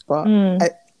good, but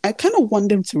I kind of want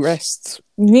them to rest.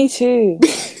 Me too.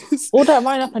 All that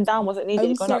running up and down wasn't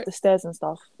needed, going up the stairs and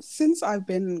stuff. Since I've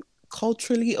been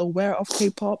culturally aware of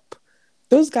K-pop,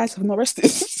 those guys have not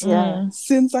rested.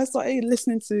 Since I started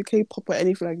listening to K-pop or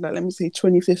anything like that, let me say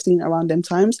 2015, around them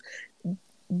times,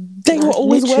 they were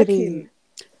always working.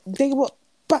 They were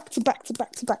back to back to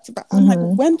back to back to back. I'm like,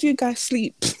 when do you guys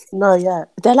sleep? No,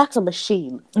 they're like a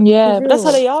machine. Yeah, but that's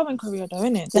how they are in Korea, though,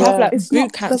 isn't it? They have like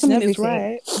boot camps and everything.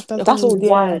 Right. That's all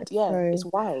wild. Yeah, it's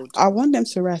wild. I want them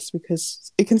to rest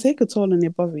because it can take a toll on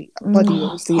your body.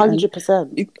 Obviously,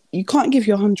 100%. You can't give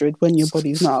you 100 when your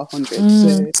body's not 100.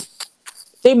 So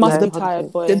they must be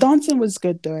tired, boy. The dancing was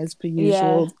good though, as per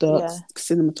usual. The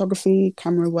cinematography,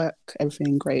 camera work,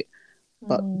 everything great.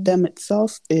 But them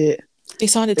itself, they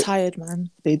sounded tired, man.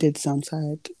 They did sound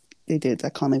tired. They did. I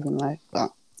can't even lie.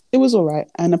 But it was all right.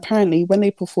 And apparently, when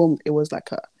they performed, it was like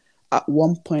at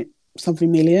 1 point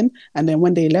something million. And then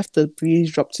when they left, the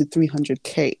views dropped to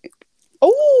 300K.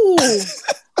 Oh,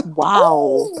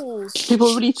 wow!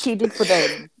 People really tuned in for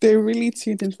them. They really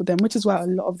tuned in for them, which is why a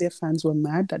lot of their fans were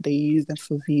mad that they used them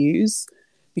for views,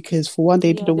 because for one,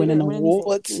 they didn't win an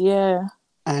award.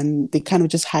 And they kind of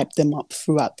just hyped them up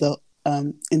throughout the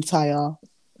entire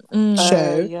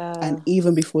show, and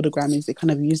even before the Grammys, they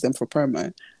kind of used them for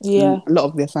promo. A lot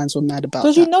of their fans were mad about that.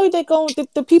 Because you know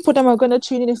the people them are going to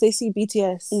tune in if they see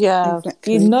BTS. Yeah,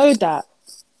 exactly. You know that.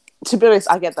 To be honest,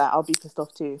 I get that. I'll be pissed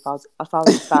off too if I was a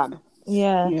fan.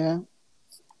 Yeah. And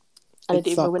they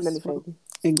didn't even win anything.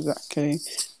 Exactly.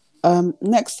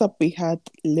 Next up, we had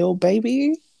Lil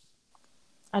Baby.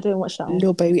 I didn't watch that one.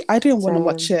 Lil Baby. I didn't want to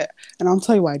watch it, and I'll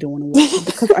tell you why I didn't want to watch it,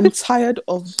 because I'm tired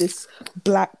of this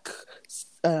black.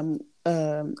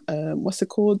 What's it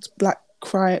called? Black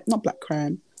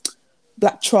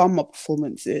trauma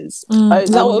performances.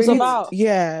 Is that what it was about?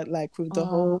 Yeah, like with the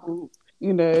whole,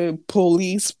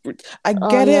 police. I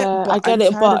get it,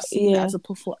 but it as a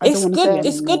performer. It's good.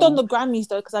 It's good on the Grammys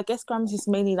though, because I guess Grammys is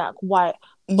mainly like white.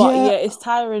 But it's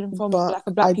tiring from like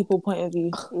a black people point of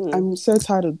view. I'm so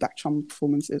tired of black trauma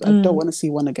performances. I don't want to see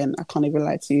one again. I can't even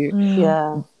lie to you.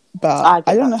 Yeah. But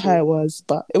I don't know how it was,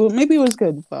 but maybe it was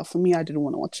good. But for me, I didn't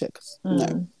want to watch it.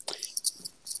 No.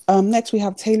 Next, we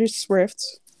have Taylor Swift.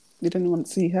 You didn't want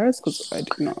to see hers because I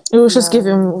did not. It was just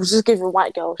giving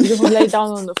white girl. She just lay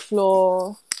down on the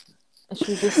floor and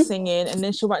she was just singing, and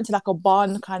then she went into like a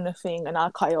barn kind of thing, and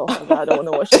I cut it off. I don't want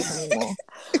to watch this anymore.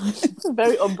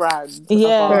 Very on brand.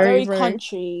 Yeah, very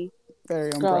country.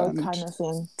 Very on girl brand kind of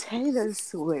thing. Taylor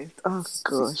Swift. Oh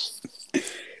gosh.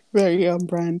 Very on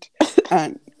brand.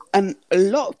 And a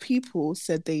lot of people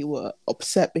said they were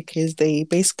upset because they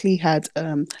basically had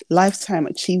Lifetime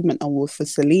Achievement Award for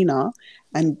Selena,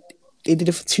 and they did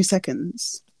it for 2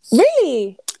 seconds.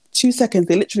 Really? 2 seconds.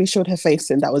 They literally showed her face,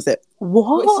 and that was it.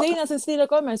 What? Wait, Selena's in Selena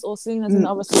Gomez or Selena's in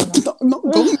other Selena? Not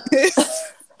Gomez.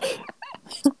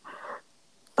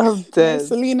 I'm No, dead.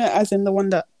 Selena, as in the one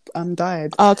that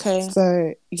died. Okay.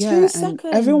 So yeah, and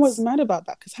everyone was mad about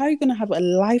that because how are you gonna have a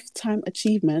lifetime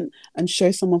achievement and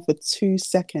show someone for 2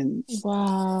 seconds?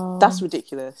 Wow. That's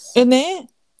ridiculous. Isn't it?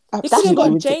 You could have Absolutely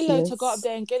got J-Lo ridiculous. to go up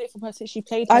there and get it from her since she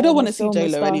played her I don't in want the to see film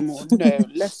and J-Lo stuff. anymore.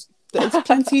 No, there's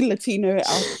plenty Latino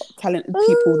talented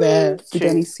people there. We True.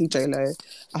 don't need to see J-Lo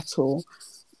at all.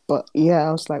 But yeah,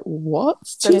 I was like, what?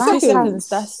 The 2 Yeah, 2 seconds?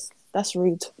 seconds. That's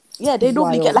rude. Yeah, they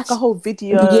normally get Wild. like a whole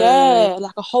video. Yeah,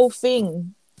 like a whole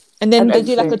thing. And then And they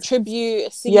do like a everything. tribute,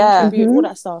 a singing Yeah. tribute, all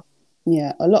that stuff.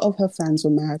 Yeah, a lot of her fans were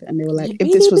mad and they were like,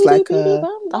 if this was like a,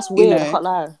 That's you weird, I know, can't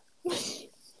lie.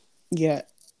 yeah,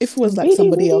 if it was like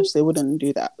somebody else, they wouldn't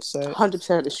do that. So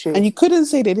 100% is true. and you couldn't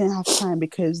say they didn't have time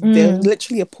because there's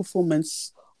literally a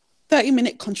performance,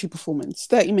 30-minute country performance,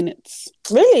 30 minutes.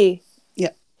 Really? Yeah.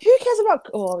 Who cares about?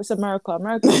 Oh, it's America.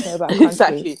 America care about country.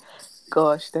 Exactly.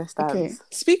 Gosh, their stands. Okay.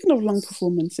 Speaking of long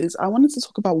performances, I wanted to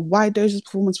talk about why Doja's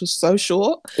performance was so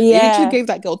short. They Yeah. literally gave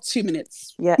that girl 2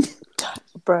 minutes. Yeah,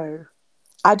 bro.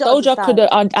 I don't Doja could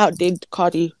understand. have outdid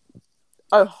Cardi.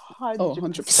 Oh, 100%.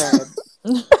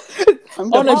 100%.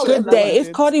 On a Wow, good yeah, day. did.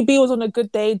 If Cardi B was on a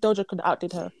good day, Doja could have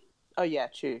outdid her. Oh, yeah,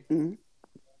 true. Mm.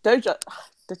 Doja,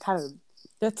 the talent.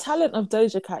 The talent of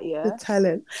Doja Cat, yeah. The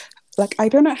talent. Like, I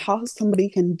don't know how somebody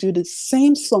can do the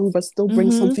same song but still bring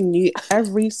something new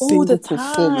every single the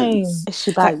performance. time.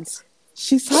 She bangs.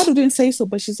 She's tired of doing Say So,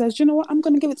 but she says, you know what, I'm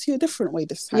going to give it to you a different way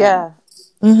this time. Yeah.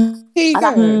 Mm-hmm. Here you I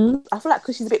go. I feel like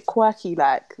because she's a bit quirky,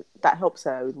 like, that helps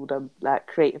her with all the, like,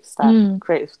 creative stuff,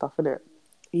 innit?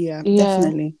 Yeah, Yeah.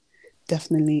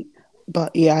 definitely.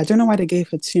 But yeah, I don't know why they gave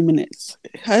her 2 minutes.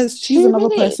 She's 2 another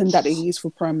minutes? person that they use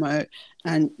for promo.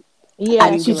 And Yeah,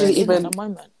 And she didn't even- even at the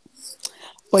moment.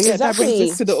 but yeah, that brings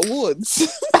Exactly. us to the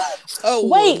awards.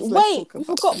 Wait, Let's we talk about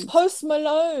forgot them. Post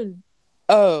Malone.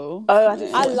 Oh, I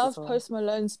didn't I watch love this one. Post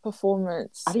Malone's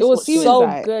performance. I It need to was watch it. so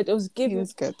Right. good. It was he giving.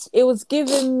 was good. It was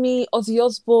giving me Ozzy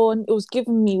Osbourne. It was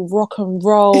giving me rock and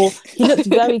roll. He looked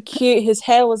very cute. His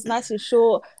hair was nice and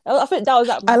short. I think that was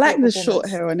like my I like favourite the short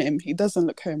performance. hair on him. He doesn't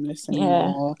look homeless Yeah.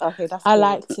 anymore. Okay, that's I good.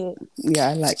 liked it. Yeah,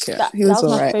 I like it. That He was was my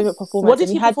alright. favorite performance. What did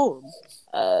And he had perform?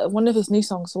 one of his new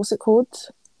songs. What's it called?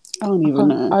 I don't even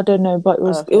know. I don't know, but it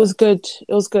was Okay. it was good.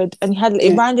 It was good, and it Yeah.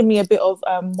 reminded me a bit of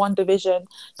One Division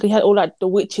because he had all like the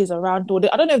witches around.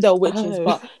 I don't know if they were witches, Oh.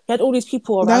 but he had all these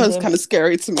people around That was him. kind of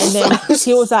scary to me. And then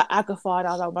he was like Agatha, and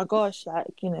I was like, oh my gosh, like,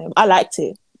 you know, I liked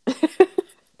it. I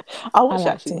I watched it, liked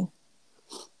actually.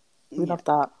 it. We loved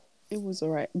that. It was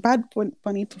alright. Bad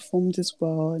Bunny performed as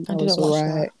well, and I that was didn't watch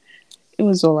alright. It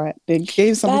was alright. They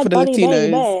gave something Bad for the Bunny,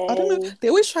 Latinos. baby. I don't know. They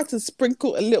always try to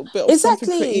sprinkle a little bit of something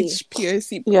for Exactly. each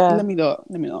POC. Yeah. Let me not.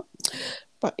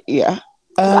 But yeah,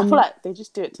 I feel like they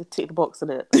just do it to tick the box,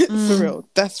 innit? for real,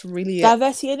 that's really it.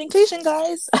 Diversity and inclusion,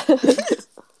 guys.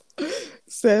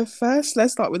 So first,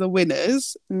 let's start with the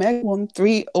winners. Meg won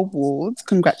 3 awards.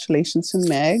 Congratulations to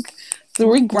Meg.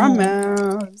 3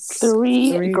 Grammys.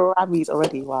 3 Grammys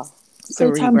already. Wow. 3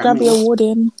 3-time Grammy Grammys.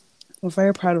 awarding. We're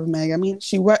very proud of Meg. I mean,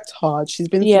 she worked hard. She's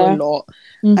been Yeah. through a lot.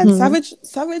 Mhm. And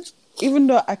Savage, even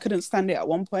though I couldn't stand it at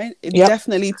one point, it Yep.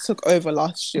 definitely took over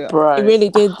last year. Bro. It really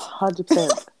did.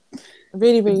 100%.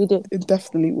 Really, really did. It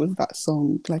definitely was that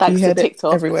song. Like, Thanks you to heard it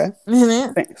TikTok. everywhere.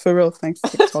 Isn't it? For real, thanks to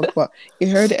TikTok. But you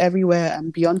heard it everywhere,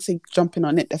 and Beyonce jumping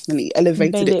on it definitely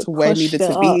elevated Made it it, to where it pushed needed it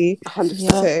to up. be.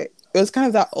 100%. So it was kind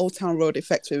of that Old Town Road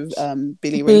effect with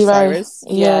Billy Ray Billy Ray. Cyrus.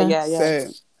 Yeah. So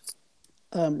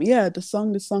yeah, the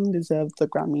song deserved the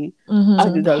Grammy. Mhm.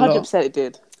 She did a lot. 100% it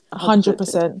did.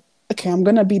 100%. Okay, I'm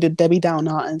gonna be the Debbie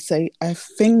Downer and say I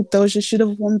think Doja should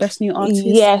have won Best New Artist.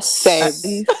 Yes. Same. At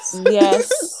least.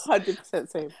 Yes. 100%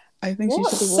 same. I think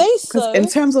What? she should have won. Say Because so. in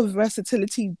terms of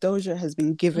versatility, Doja has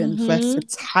been given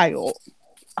versatile.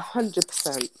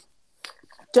 100%.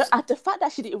 The fact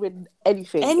that she didn't win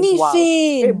anything is wild. It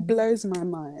Anything. blows my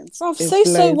mind. Bruv, It Say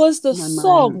So blows was the my mind.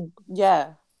 song. Yeah.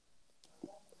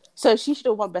 So she should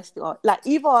have won Best New Artist. Like,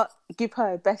 either give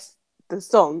her the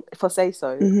song for Say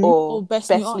So or Best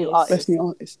New Artist. Artist. Best New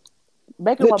Artist.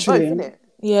 Megan won both, Literally. innit?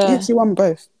 Yeah. Yeah, she won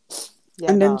both.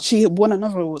 Yeah, And then nah. she won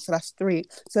another award, so that's 3.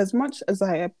 So as much as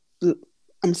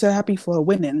I'm so happy for her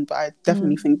winning, but I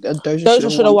definitely think that Doja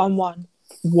should have won one.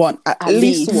 one at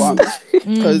least one.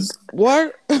 Because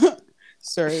what?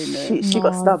 Sorry, no. She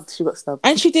got snubbed. She got snubbed.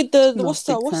 And she did the No, what's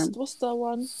big time. the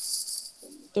one?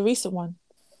 The recent one.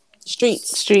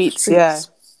 Streets. Streets, yeah.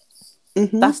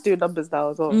 Mhm. That's doing numbers now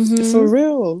as well. For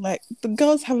real, like the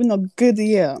girl's having a good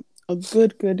year, a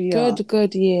good year.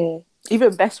 Good year.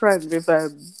 Even Best Friend with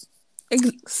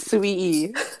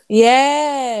Sweetie.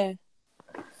 Yeah.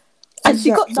 And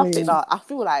she got Exactly. nothing now. I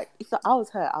feel like if I was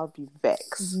her, I would be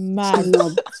vexed. Mad.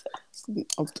 Snubbed.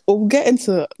 we'll get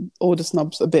into all the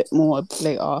snubs a bit more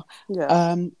later.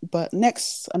 Yeah. But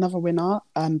next, another winner,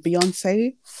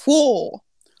 Beyonce. 4.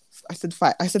 I said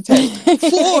 5. I said 10.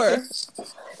 4.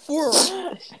 4.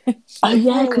 Oh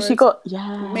yeah, because she Forward,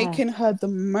 got making her the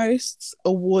most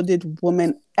awarded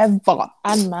woman ever.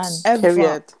 And man. Ever.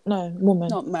 period. No, woman.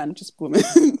 Not man, just woman.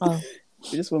 Oh.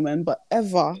 Just woman, but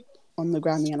ever on the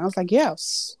Grammy. And I was like,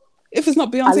 yes. If it's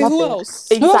not I Beyonce, love who it. else?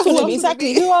 Who else Exactly. would it be?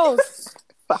 Exactly. Who else?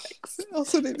 Facts. Who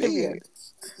else would it be? Period.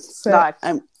 So Like,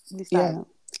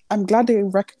 I'm glad they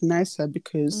recognized her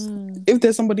because if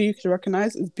there's somebody you could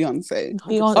recognize, it's Beyonce.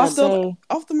 Beyonce.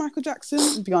 After Michael Jackson,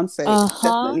 Beyonce.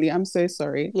 Definitely. I'm so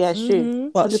sorry. Yeah, it's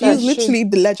true. But she's literally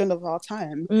the legend of our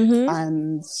time.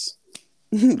 And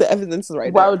the evidence is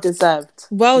right Well there. deserved.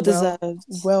 Well deserved.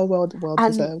 Well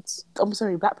And deserved. I'm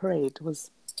sorry, Black Parade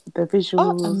was the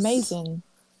visuals. Oh, amazing.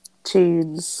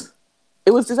 Tunes.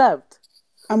 It was deserved.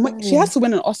 And she has to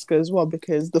win an Oscar as well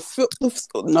because that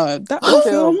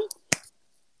film,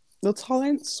 the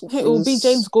talents. It will be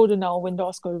James Gordon that will win the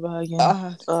Oscar over her again.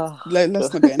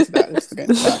 Let's not get into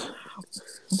that.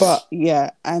 But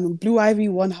yeah, and Blue Ivy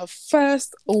won her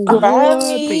first award.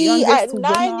 Grammy at 9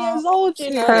 winner. years old,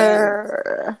 you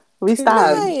know. We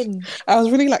stand. I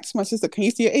was really like to my sister, can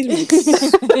you see your age mix?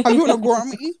 Have you won a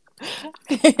Grammy?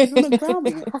 Have you won a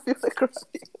Grammy?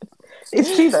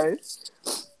 It's true though.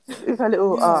 With her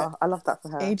little, I love that for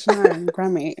her. Age 9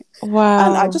 Grammy. Wow.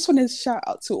 And I just wanted to shout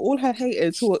out to all her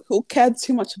haters who cared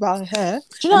too much about her hair.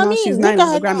 Do you know what I mean? She's Look 9 at on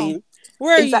her the Grammy. now.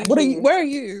 Where are you? Where are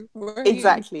you? Where are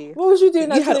Exactly. you? What was you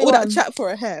doing at You had 21? all that chat for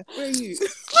her hair. Where are you?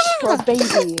 For a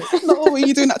baby. No, what were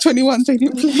you doing at 21,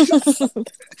 Jadine, please?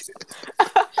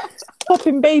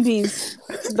 Popping babies.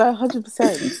 No,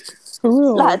 100%. For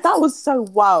real. Like, that was so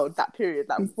wild, that period.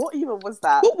 Like, what even was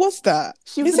that? What was that?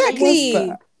 She was Exactly. What was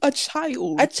that? A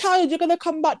child. A child, you're gonna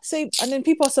come back to say, and then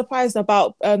people are surprised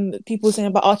about people saying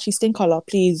about Archie's skin color.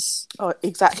 Please. Oh,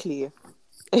 exactly.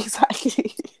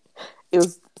 Exactly. It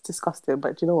was disgusting,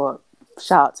 but do you know what?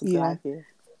 Shout out to Blue Ivy.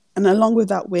 And along with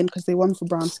that win, because they won for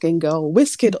Brown Skin Girl,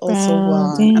 Wizkid also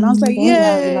won. And I was like,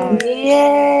 yay!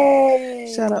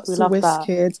 Shout out to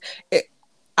Wizkid.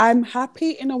 I'm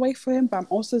happy in a way for him, but I'm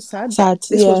also sad.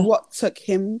 This was what took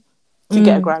him to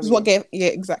get a Grammy. This is what gave,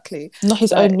 exactly. Not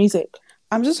his own music.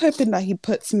 I'm just hoping that he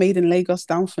puts Made in Lagos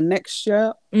down for next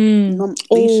year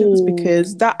nominations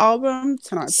because that album,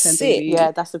 10 out of 10. Baby.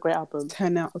 Yeah, that's a great album.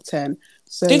 10 out of 10.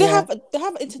 So they have an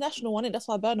international one, that's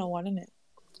why Burna won, isn't it?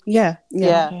 Yeah.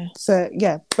 Okay. So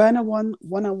Burna won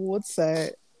awards. So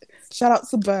shout out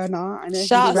to Burna. I know he's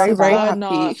Shout very, out to very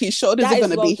Burna. happy. His shoulders are going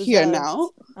to be here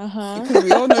now. Uh-huh. Because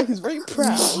we all know he's very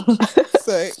proud.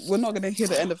 So we're not going to hear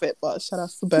the end of it, but shout out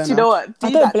to Burna. Do you know what?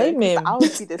 I don't blame him. I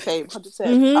would be the same,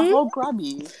 100%. A whole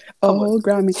Grammy. A whole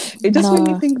Grammy. It just made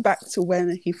me think back to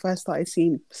when he first started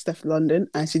seeing Steph London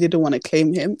and she didn't want to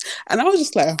claim him. And I was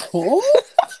just like, oh.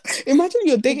 Imagine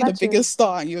you're dating the biggest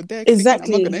star and you're there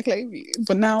exactly. I'm not going to claim you.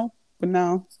 But now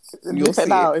you'll see it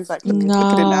now. Exactly. No,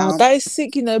 look at it now. That is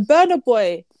sick, Burna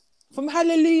Boy. From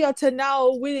Hallelujah to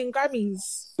now winning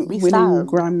Grammys. Winning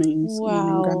Grammys.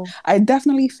 Wow. I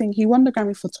definitely think he won the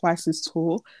Grammy for Twice His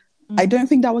Tour. I don't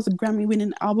think that was a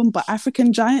Grammy-winning album, but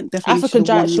African Giant definitely should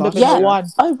have been one.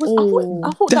 I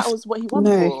thought that was what he won for.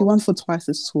 No, he won for Twice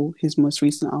His Tour, his most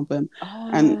recent album.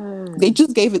 And they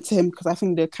just gave it to him because I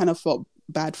think they kind of felt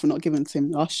bad for not giving it to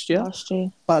him last year.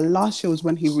 But last year was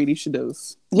when he really should have.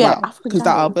 Yeah, because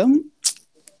that album,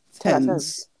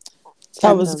 10s.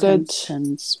 That was good.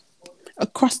 10s.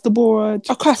 Across the board.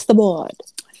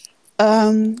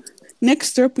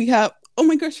 Next up we have, oh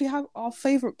my gosh, we have our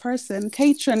favorite person,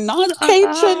 Kaytranada.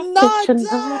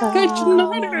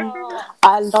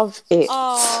 I love it.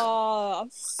 Oh,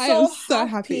 I am so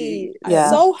happy.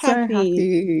 So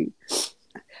happy.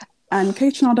 And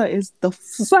Kaytranada is the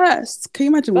first. Can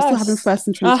you imagine? We're still having first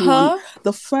in 2021.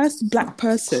 The first black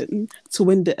person to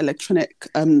win the electronic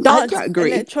dance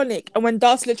category. Electronic, and when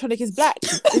dance electronic is black,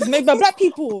 it's made by black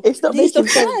people. It's not making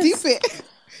sense.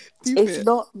 It's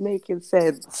not making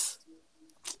sense.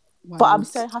 Wow. But I'm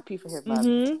so happy for him,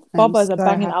 man. Baba is a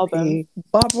banging album.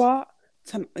 Baba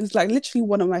is like literally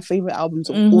one of my favorite albums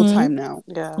of all time now.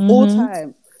 Yeah, all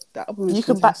time. That album is you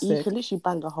can literally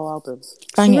bang the whole album.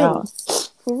 Bang it out.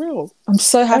 For real. I'm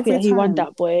so happy that he won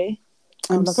that, boy.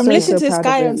 I'm listening to this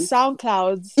guy on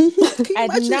SoundCloud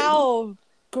and now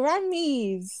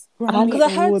Grammys. Because I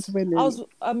heard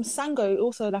Sango,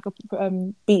 also like a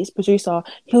beats producer.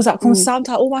 He was like, from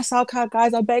SoundCloud, all my SoundCloud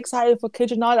guys are very excited for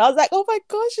Kaytranada. I was like, oh my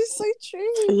gosh, it's so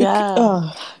true.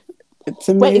 Yeah. It's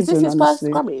amazing. Wait, is this his first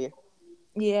Grammy?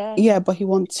 Yeah. Yeah, but he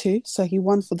won 2. So he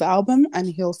won for the album and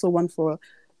he also won for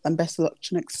and Best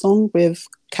Electronic Song with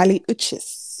Kali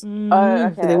Uchis. Oh,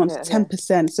 okay. So they won okay.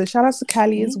 10%. So shout out to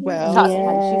Kali as well. Shout out to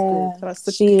Kelly, she's good. Shout out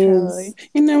to She Kali. is.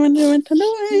 You know when they went to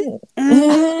the way.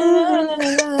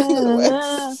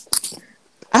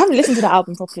 I haven't listened to the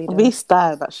album properly though. We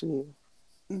stand actually.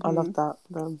 I love that.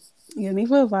 Yeah,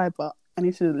 neither have I, but I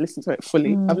need to listen to it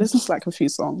fully. I've listened to like a few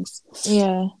songs.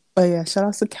 Yeah. But yeah, shout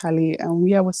out to Kali. And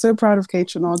yeah, we're so proud of Kate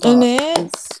Renaga. Isn't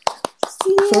it?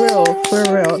 For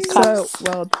real. So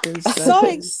well deserved. So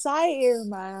exciting,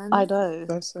 man. I know.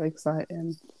 So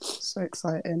exciting. So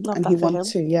exciting. Love and that he for won him.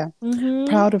 too, yeah. Mm-hmm.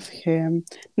 Proud of him.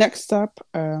 Next up,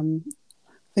 I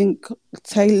think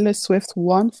Taylor Swift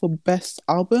won for Best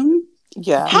Album.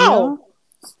 Yeah. How?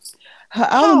 Her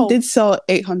album did sell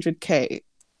 800k.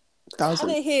 I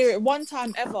didn't hear it one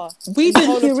time ever. We in the didn't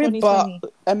whole of hear it, but 2020.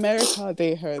 America,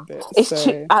 they heard it. It's so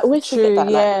true. We're True, that.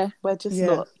 yeah. Like, we're just Yeah.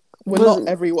 not. we're wasn't-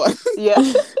 not everyone. Yeah.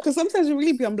 Because sometimes you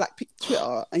really be on Black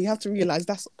Twitter and you have to realize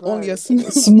that's only a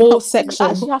Small You section.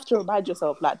 actually have to remind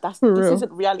yourself, like, this real.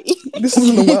 isn't reality. This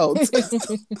isn't the world.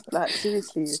 Like,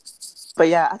 seriously. But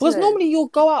yeah, I Because don't know. normally you'll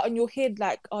go out and you'll hear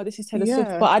like, oh, this is Taylor Swift.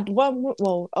 Yeah. But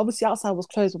obviously outside was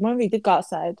closed. But when we did go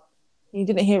outside, you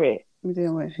didn't hear it. We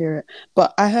didn't want to hear it.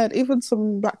 But I heard even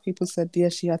some Black people said, yeah,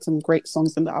 she had some great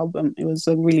songs in the album. It was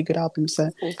a really good album.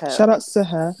 So Okay. shout outs to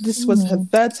her. This was her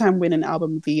third time winning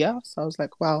Album of the Year. So I was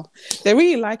like, wow. They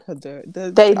really like her though.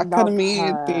 The They love Academy,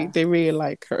 her. they really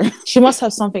like her. She must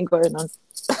have something going on.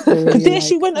 They really Because like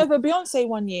she went her. over Beyonce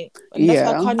one year. And that's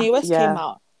Yeah. why Kanye West Yeah. came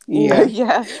out. Yeah.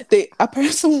 Yeah.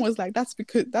 Apparently someone was like,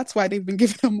 that's why they've been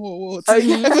giving her more awards. Oh,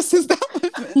 yeah. Ever since that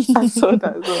moment. I saw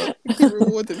that as well. Keep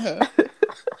rewarding her.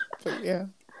 But yeah.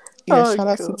 Yeah, Oh, shout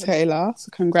out to God. Taylor. So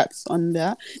congrats on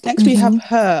that. Next we have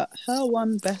her. Her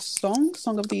one Best Song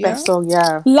of the Year. Best song,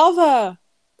 yeah. Love her.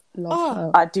 Love Oh.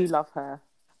 her. I do love her.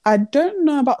 I don't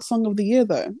know about Song of the Year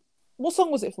though. What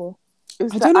song was it for? It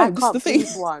was I don't know, I this is Can't the thing.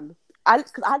 Breathe one.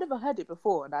 Because I never heard it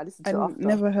before, and I listened to it I after.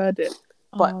 never heard it.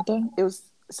 But I don't. it was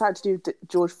something to do with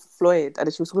George Floyd, and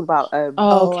then she was talking about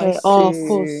Oh, okay. I Oh, of see.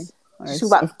 course. she was talking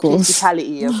about police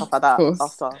brutality and stuff like that course.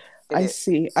 after. I innit?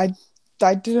 see.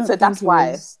 I didn't. So think that's it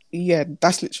why. was- yeah,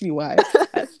 that's literally why.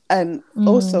 And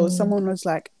also, someone was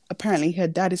like, apparently her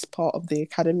dad is part of the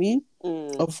Academy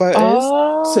of Voters.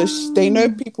 Oh. So they know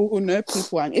people who know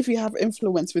people, and if you have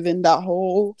influence within that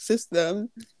whole system,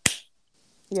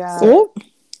 Yeah. Oh.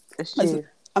 It's true.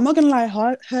 I'm not gonna lie,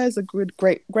 her is a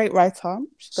great writer.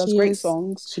 She does She great is.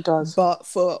 songs. She does. But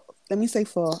let me say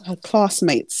for her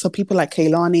classmates, so people like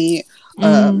Kehlani,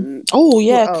 Oh,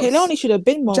 yeah. else? Kehlani should have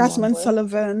been more. Jasmine boy.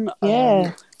 Sullivan,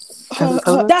 Yeah.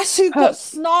 Sullivan? That's who got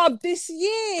snubbed this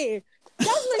year.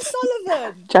 Jasmine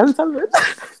Sullivan. Jasmine Sullivan.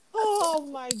 Oh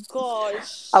my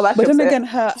gosh. I'm actually But then upset. again,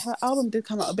 her album did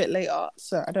come out a bit later,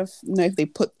 so I don't know if they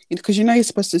put, because you're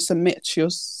supposed to submit your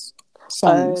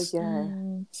songs. Yeah.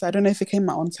 So I don't know if it came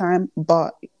out on time,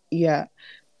 but yeah.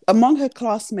 Among her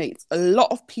classmates, a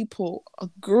lot of people are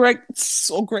great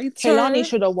or greater. Kehlani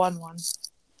should have won one.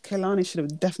 Kehlani should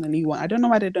have definitely won. I don't know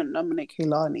why they don't nominate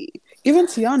Kehlani. Even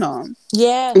Tiana.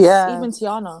 Yes. Yeah. Even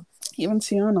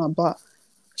Tiana. But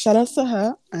shout out to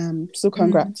her. Still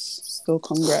congrats. Still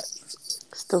congrats.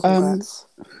 Still congrats.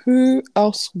 Who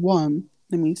else won?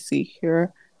 Let me see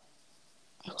here.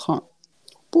 I can't.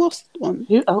 Who else won?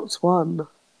 Who else won?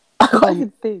 I can't even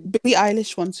think. Billie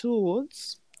Eilish won 2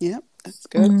 awards. Yeah, that's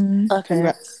good.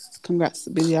 Okay. Congrats to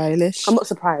Billie Eilish. I'm not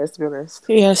surprised, to be honest.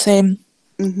 Yeah, same.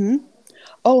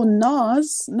 Oh,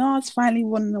 Nas finally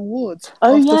won an award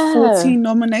Oh, after yeah. 14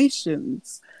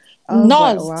 nominations. I was Nas.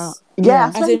 like, wow. Yeah,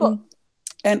 As so he in- got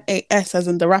NAS, as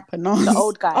in the rapper Nas. the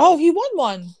old guy. Oh, he won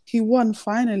one. He won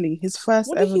finally his first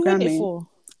What did ever he win Grammy it for?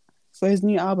 for his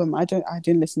new album. I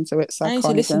didn't listen to it, so I I need to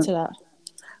can't. listen even- to that.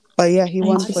 But yeah, he I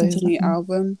won need to for listen his to new that one.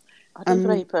 album. I didn't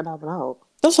know he put an album out.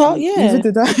 That's all, yeah. Neither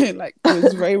did I. Like, it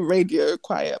was very radio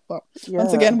quiet. But Yeah.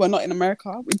 once again, we're not in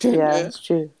America. We don't Yeah, know it's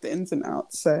true. the ins and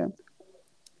outs. So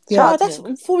Yeah, Shout out to that's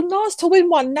him. for Nas to win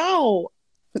one now.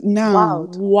 but now,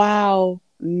 Wow.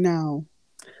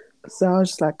 So I was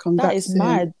just like, congrats. That is to him.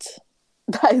 mad.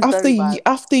 That is very bad.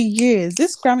 After years,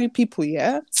 this Grammy people,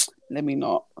 let me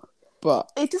not.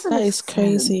 But It doesn't That make is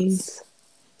crazy. sense.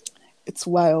 it's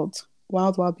wild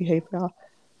behavior.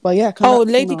 But yeah, Oh, congrats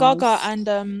to Lady Nas. Gaga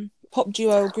and pop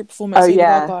duo group performance. Oh, Lady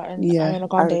yeah. Gaga and Yeah. Ariana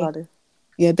Grande. Everybody.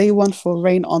 Yeah, they won for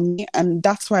Rain on Me, and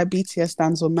that's why BTS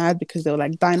fans were mad, because they were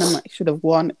like, Dynamite should have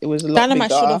won. It was a lot Dynamite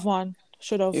bigger. should have won.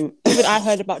 Should have. It- Even I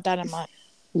heard about Dynamite.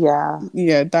 Yeah.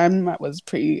 Yeah, Dynamite was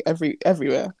pretty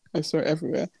everywhere. I saw it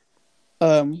everywhere.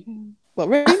 But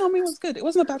Rain on Me was good. It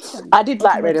wasn't a bad song. I did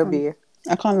like Wasn't a Radio bad B. song.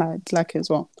 I can't lie, I like it as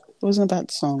well. It wasn't a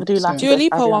bad song. I do like so- it. Dua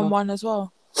Lipa Ariana. won one as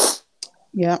well.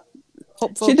 Yeah.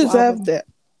 pop She vocal deserved album. it.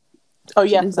 Oh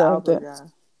She yeah, for the deserved album, it. yeah.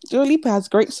 Dua Lipa has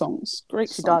great songs. Great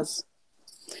She songs.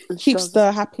 does. She Keeps does.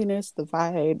 the happiness, the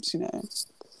vibes, you know.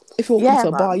 If you're walking Yeah, to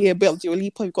a bar, man. yeah, Bill Dua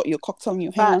Lipa, you've got your cocktail in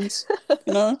your hands,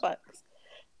 you know. Facts.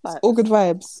 It's all good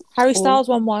vibes. Harry All- Styles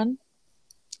won one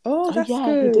Oh, that's yeah,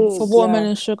 he good. did. for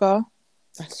Watermelon Sugar.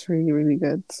 That's really, really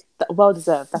good. Well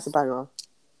deserved. That's a banger. Well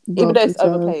Even though it's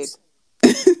deserved. overplayed.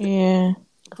 Yeah.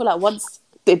 I feel like once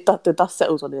the dust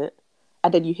settles on it,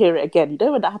 and then you hear it again, you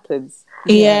know when that happens,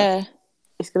 Yeah.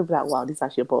 it's gonna be like, wow, this is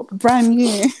actually a bop. Brand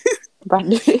new. Brand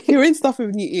new. Hearing stuff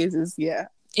with new ears is,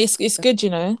 It's good, you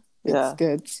know. Yeah. it's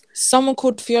good. Someone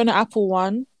called Fiona Apple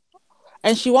won,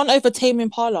 and she won over Tame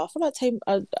Impala. I feel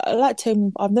like I like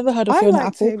Tame. I've never heard of I Fiona like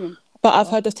Apple, Tame but I've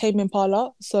heard of Tame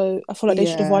Impala, so I feel like they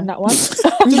should have won that one. Just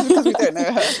because we don't know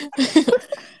her.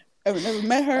 I've never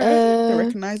met her to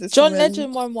recognize this John woman.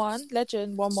 Legend won one.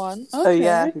 Legend won one. Oh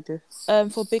yeah, he did.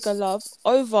 For Bigger Love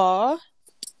over.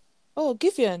 Oh,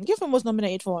 Giveon. Giveon was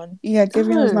nominated for one. Yeah,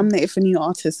 Giveon was nominated for new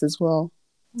artist as well.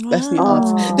 Best new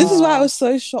artist. This is why I was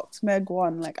so shocked Meg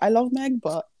won. Like, I love Meg,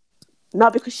 but No,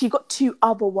 because she got 2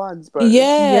 other ones, bro.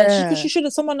 Yeah. She should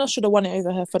have. Someone else should have won it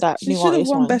over her for that she new should have artist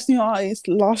won one. best new artist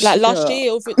last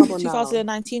year, over Come on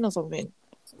 2019 or something.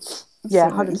 Yeah,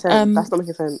 100%. That's not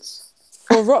making sense.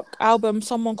 For rock album,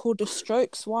 someone called The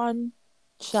Strokes won.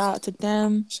 Shout out to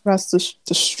them. That's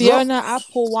the Fiona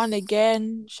Apple won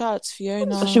again. Shout out to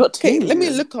Fiona. Oh, she got 2. Okay, let me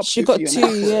look up. She got 2,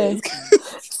 yeah.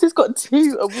 She's got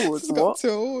 2 awards. She's What? got 2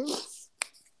 awards.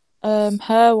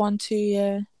 Her won 2,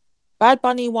 yeah. Bad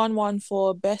Bunny won 1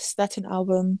 for best Latin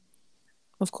album.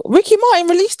 Of course, Ricky Martin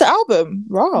released the album.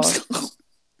 Raw.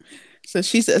 So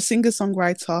she's a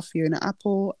singer-songwriter, Fiona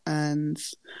Apple, and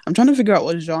I'm trying to figure out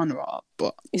what genre,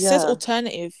 but It says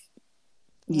alternative.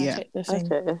 yeah.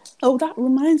 Okay. Oh, that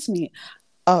reminds me.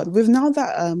 With now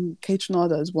that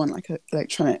K-Tronada has won like an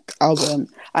electronic album,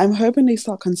 I'm hoping they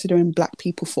start considering black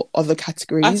people for other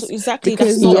categories. Exactly.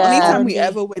 Because the only time we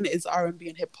ever win is R&B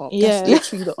and hip hop. Yeah. That's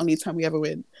literally the only time we ever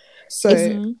win.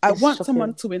 So I want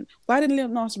someone to win. Why didn't Lil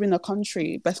Nas win a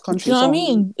best country Do you know song? what I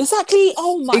mean? Exactly.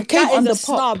 Oh my! It came that on is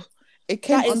the a pop. snub. It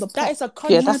came on the pop. That is a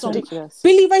country that's song. ridiculous.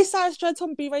 Billy Ray Cyrus tried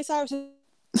to be Ray Cyrus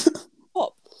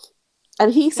pop.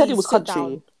 And he said it was sit country.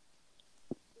 down.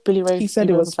 Billy Ray. He said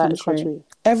it was like country.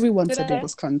 Everyone Did said I? it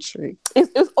was country. It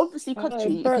was obviously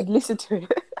country. If you listen to it.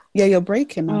 Yeah, you're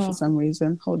breaking now for some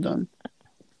reason. Hold on.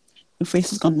 Your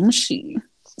face has gone mushy.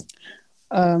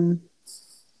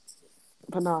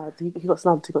 But no, he got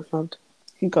snubbed.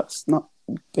 He got snubbed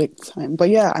big time. But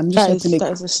yeah, I'm just hoping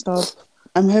that is a snub.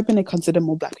 I'm hoping they consider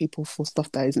more black people for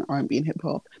stuff that isn't R&B and hip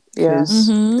hop. Yeah. Because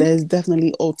there's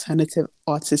definitely alternative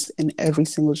artists in every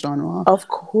single genre. Of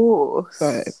course.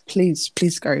 So please,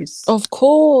 guys. Of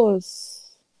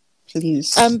course.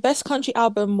 Please. Best country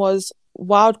album was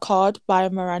Wild Card by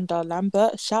Miranda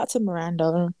Lambert. Shout out to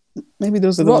Miranda. Maybe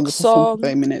those are the ones that performed for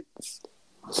 30 minutes.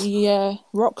 Yeah.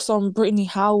 Rock song Brittany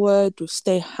Howard with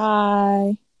Stay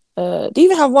High. Do you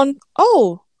even have one?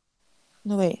 Oh.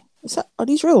 No, wait. Are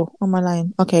these real on my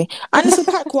line? Okay. Anderson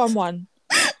 .Paak won 1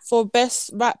 for best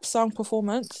rap song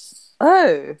performance.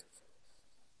 Oh.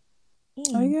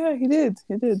 Oh yeah, he did.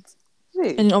 And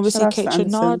then obviously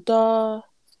K-Tronada.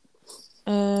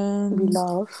 We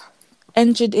love.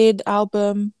 Engineered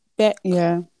album. Beck.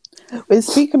 Yeah. We're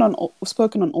spoken on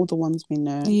all the ones we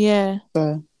know. Yeah.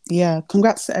 So yeah,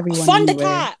 congrats to everyone.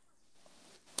 Thundercat.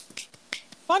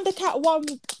 Thundercat won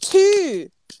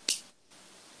 2.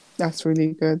 That's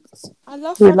really good. I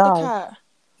love Thundercat.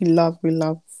 We love.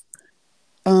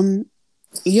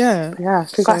 Yeah. Yeah,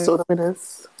 congrats to all the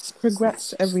winners. Congrats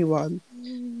to everyone.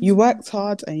 You worked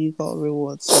hard and you got a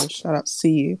reward, so shout out to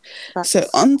you. So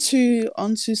onto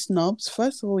snubs.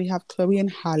 First of all, we have Chloe and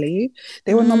Halle.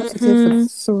 They were nominated for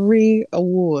 3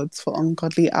 awards for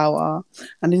Ungodly Hour,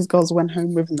 and these girls went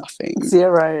home with nothing.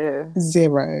 0. They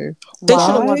should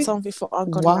have won something for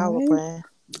Ungodly Hour, bro.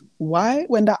 Why?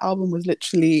 When that album was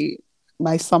literally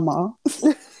my summer.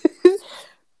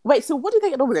 Wait, so what did they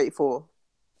get nominated for?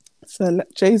 So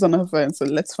Jay's on her phone, so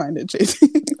let's find it, Jay.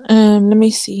 Let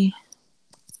me see.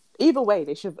 Either way,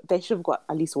 they should have got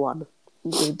at least 1.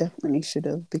 They definitely should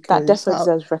have, because that definitely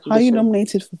deserves recognition. How are you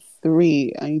nominated for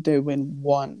 3 and you don't win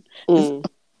 1?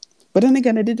 But then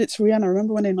again, they did it to Rihanna.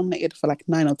 Remember when they nominated for like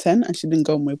 9 or 10 and she didn't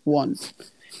go with 1?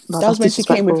 That was when she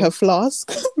came with her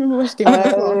flask. Remember when she came with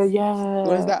her flask? Yeah.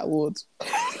 Where's that award?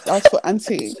 That was for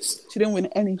Auntie. She didn't win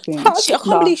anything. I can't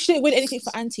believe she didn't win anything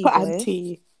for Auntie.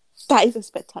 Auntie. That is a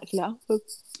spectacular album.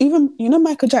 Even,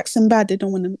 Michael Jackson, Bad, they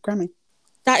don't win a Grammy.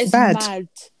 That is mad.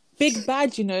 Big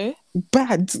Bad,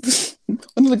 Bad.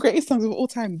 One of the greatest songs of all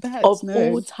time. Bad. All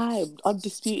time.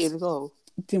 Undisputed as well.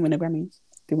 Didn't win a Grammy.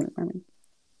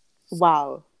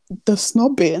 Wow. The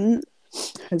snobbing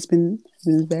has been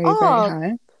very, very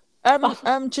high.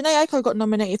 Janae Aiko got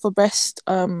nominated for best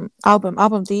album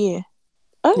of the year.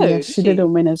 Oh, Yeah, she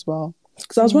didn't win as well.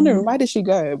 Because I was wondering, why did she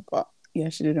go? But yeah,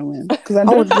 she didn't win. Because I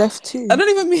would have left too. I don't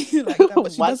even mean it like that.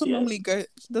 But she Why doesn't she- normally go.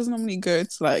 She doesn't normally go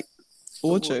to like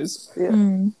award shows. Yeah.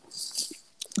 Oh,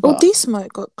 But D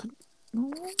Smoke got.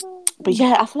 But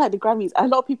yeah, I feel like the Grammys. A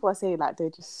lot of people are saying like they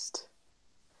just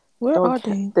Where don't are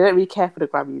care. they? They don't really care for the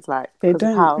Grammys, like They because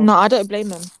of don't. how No, I don't blame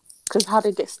them. because how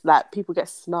they get like people get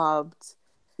snubbed.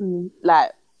 mm,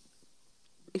 Like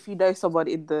if you know someone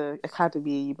in the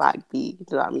academy, you might be. You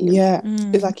know what I mean? yeah,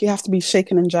 it's like you have to be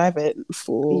shaken and drive it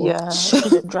for. Yeah.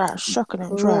 Shocking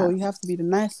and For real, you have to be the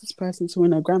nicest person to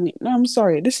win a Grammy. No, I'm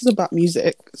sorry. This is about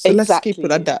music, so let's keep it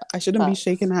like that. I shouldn't be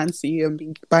shaking hands to you and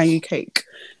be buying you cake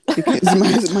because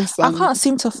my son. I can't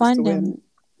seem to find to them. win.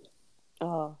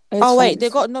 Oh, Oh wait, they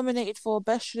got nominated for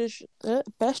best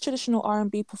traditional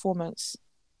R&B performance.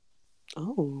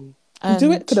 oh,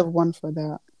 Duet could have won for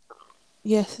that.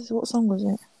 Yes, what song was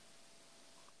it?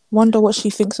 Wonder What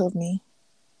She Thinks of Me.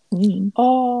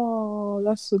 Oh,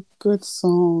 that's a good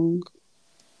song.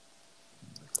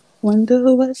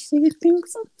 Wonder what she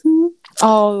thinks of me.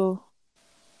 Oh,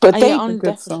 but And they yeah, definitely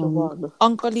good song. won.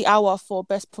 Ungodly Hour for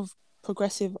best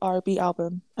progressive R&B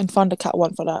album, and Thundercat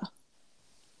won for that.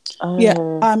 Yeah,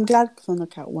 I'm glad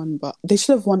Thundercat won, but they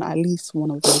should have won at least one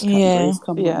of those categories.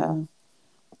 Come on,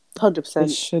 100%. they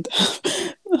should.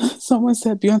 Someone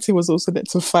said Beyonce was also there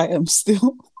to fight him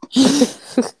still.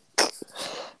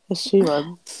 She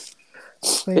won.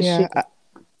 But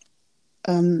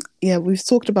yeah, we've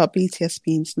talked about BTS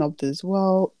being snubbed as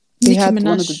well. They Nicki had Minaj.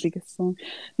 one of the biggest songs.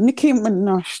 Nicki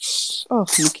Minaj. Oh,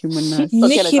 Nicki Minaj.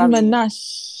 Nicki Grammy.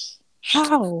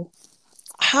 Minaj.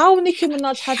 How Nicki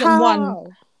Minaj hasn't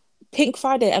won Pink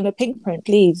Friday and the Pink Print,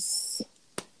 please?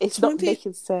 It's not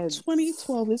making sense.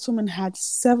 2012, this woman had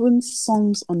 7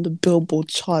 songs on the Billboard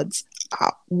charts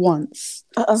at once.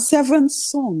 7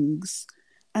 songs.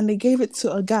 And they gave it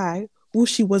to a guy who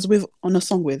she was with on a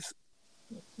song with.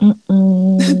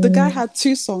 The guy had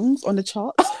 2 songs on the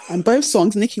charts, and both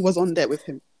songs Nicki was on there with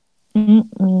him.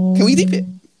 Can we deep it?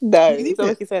 No, it's not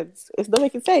making sense. It's not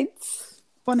making sense.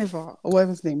 Bon Iver, or whatever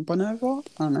his name, Bon Iver? I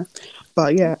don't know.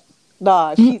 But yeah.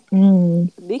 Nah, she's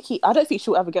Nicki. I don't think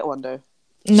she'll ever get one though.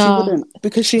 No. She wouldn't,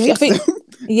 because she hates them.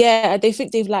 Yeah, they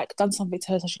think they've like done something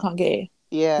to her so she can't get it.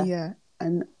 Yeah. Yeah.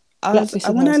 And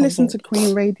when I listened to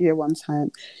Queen Radio one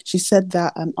time, she said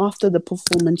that after the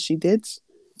performance she did,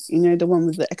 you know, the one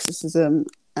with the exorcism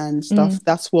and stuff,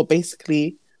 that's what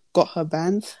basically got her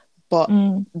banned. But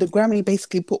the Grammy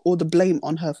basically put all the blame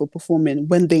on her for performing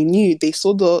when they knew they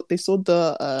saw the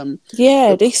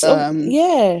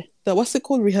what's it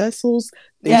called, rehearsals.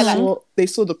 They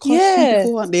saw the costume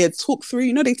before, and they had talked through.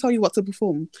 You know, they tell you what to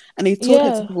perform, and they told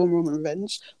her to perform Roman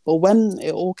Revenge. But when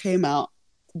it all came out,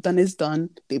 done is done.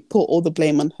 They put all the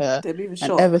blame on her,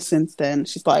 and ever since then,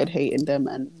 she started hating them.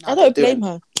 And I don't blame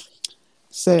her.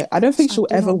 So I don't think she'll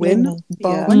ever win.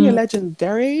 But when you're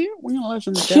legendary,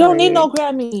 she don't need no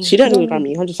Grammy. She don't need a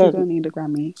Grammy. 100%. She don't need a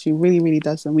Grammy. She really, really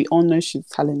doesn't. We all know she's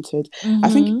talented. I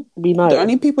think we know the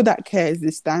only people that care is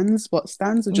the stands, but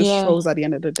stands are just trolls at the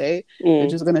end of the day. They're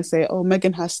just gonna say, "Oh,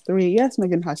 Megan has 3." Yes,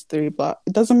 Megan has 3, but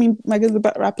it doesn't mean Megan's a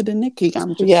better rapper than Nicki.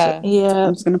 I'm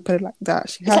just gonna put it like that.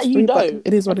 She has 3, but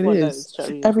it is what it is.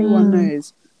 Everyone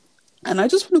knows. And I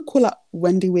just want to call out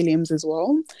Wendy Williams as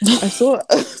well. I saw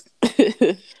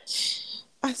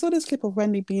this clip of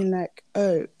Wendy being like,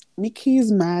 "Oh,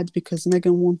 Nicki's mad because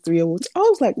Megan won 3 awards." I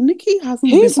was like, Nicki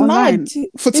hasn't been online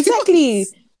for exactly.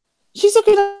 She's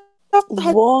looking after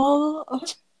her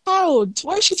child.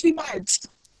 Why is she to be mad?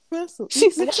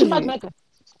 She's mad, Megan.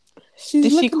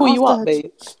 Did she call you up,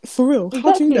 babe? For real? Exactly.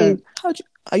 How do you know?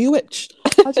 Are you witch?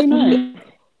 How do you know?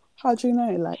 How do you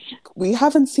know? Like, we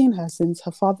haven't seen her since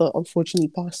her father unfortunately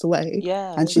passed away.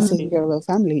 Yeah. And she's taking care of her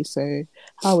family. So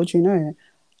how would you know?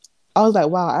 I was like,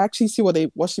 wow, I actually see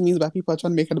what she means by people are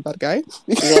trying to make her the bad guy.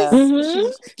 Yeah.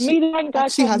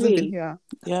 She hasn't been here.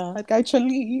 Yeah. That guy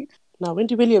Chun-Li. No,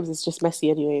 Wendy Williams is just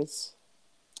messy anyways.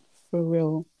 For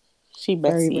real. She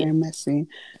messy. Very, very messy.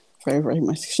 Very, very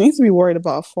messy. She needs to be worried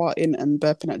about farting and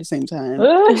burping at the same time.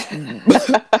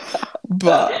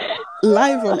 But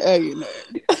live on air, you know.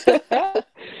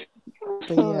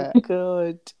 But yeah.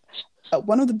 God.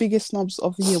 One of the biggest snobs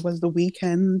of the year was The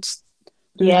Weeknd.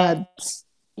 Who had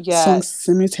songs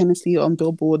simultaneously on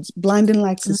billboards. Blinding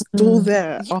Lights is still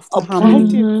there after how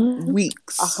many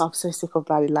weeks? I'm so sick of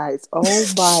Blinding Lights. Oh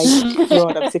my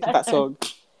God, I'm sick of that song.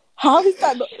 How is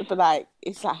that not? But like,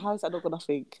 it's like, how is that not gonna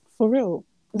think? For real.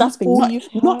 That's Nothing. all Not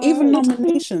you've not even heard?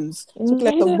 nominations. So like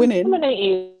They the didn't winning, nominate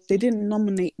it. they didn't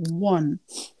nominate one.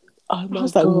 Oh I my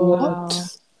was like, god. Wow.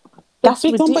 what? That's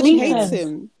Big Somebody hates weekend.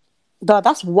 ridiculous. him. No,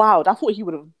 that's wild. I thought he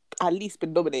would have at least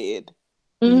been nominated.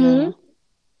 Mm-hmm.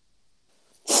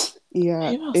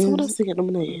 Yeah. Yeah, Who else? Someone it's else to get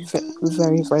nominated.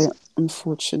 very, very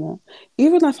unfortunate.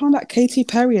 Even I found out Katy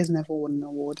Perry has never won an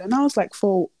award, and I was like,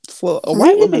 for a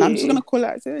white woman, I'm just Really? gonna call it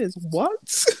as it is. What?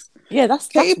 Yeah, that's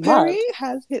Katy Perry mad.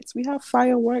 has hits. We have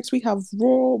Fireworks. We have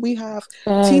Raw. We have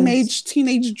Yes.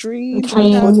 Teenage Dream. We have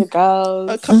California Dream.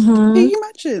 Girls. Can Mm-hmm. you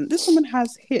imagine? This woman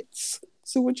has hits.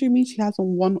 So what do you mean she hasn't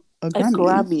won a A Grammy?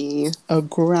 Grammy. A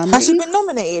Grammy? Has she been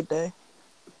nominated though?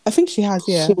 I think she has.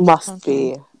 Yeah, She must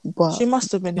Okay. be. but She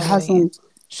must have been she nominated. hasn't.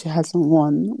 She hasn't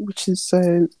won, which is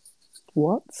so.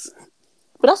 What?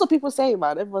 But that's what people say,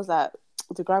 man. Everyone's like,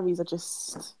 the Grammys are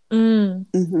just Mm.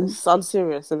 Mm-hmm. it's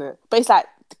unserious, isn't it? But it's like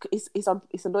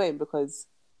it's annoying because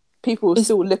people It's-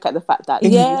 still look at the fact that Yeah.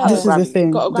 you have This a is the Grammy.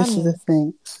 thing. Got a This is the Grammy.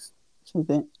 thing.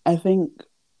 Something. I think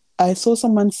I saw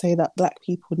someone say that Black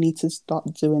people need to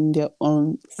start doing their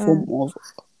own form of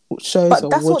shows But or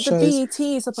that's award what the shows. BET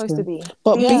is supposed to be.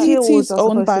 But BET BET awards is are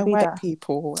owned supposed by to be white that.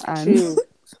 people, and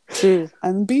True.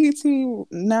 and BET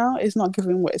now is not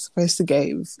giving what it's supposed to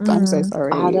give. I'm so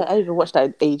sorry. I haven't even watched that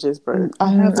in ages, bro. I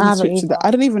haven't I haven't switched to either. that.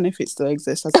 I don't even know if it still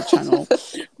exists as a channel.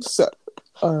 So,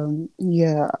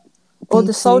 yeah. Or the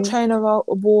BET, Soul Train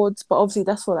Awards, but obviously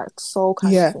that's for like soul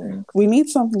kind yeah. of thing. We need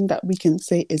something that we can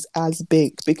say is as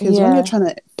big, because when Yeah. you're trying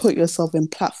to put yourself in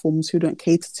platforms who don't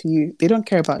cater to you, they don't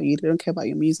care about you. They don't care about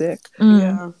your music.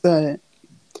 Yeah. So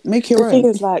make your The thing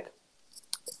own. is, like,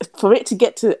 for it to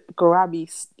get to Grammy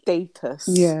status,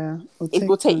 Yeah, it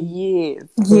will take time. years.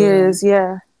 Years,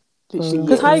 yeah. Literally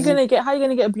Because how you years.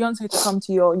 gonna get Beyonce to come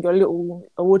to your little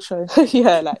award show?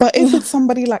 Yeah, like But if it's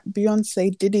somebody like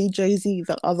Beyonce, Diddy, Jay-Z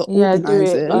that are the Yeah, do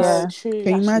it. organisers, Yeah. true. can you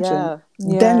Actually, imagine?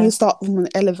 yeah. Then Yeah. you start from an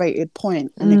elevated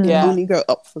point, and it can Yeah. only go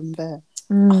up from there.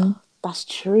 That's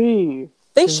true.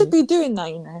 They should be doing that,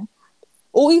 you know.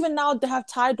 Or even now they have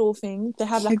Tidal thing. They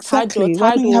have like Exactly. a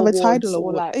Why don't you have a Tidal title awards or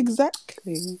award? like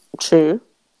Exactly. True.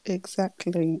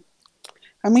 Exactly.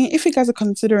 I mean, if you guys are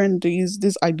considering these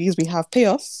ideas we have, pay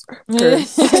us.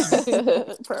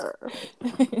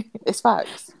 It's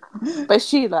facts. But it's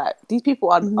true, like, these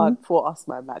people aren't for us,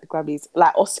 man. Like the Grammys,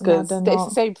 like Oscars, they're it's the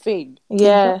not. same thing.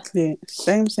 Yeah. Exactly.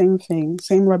 Same thing.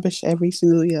 Same rubbish every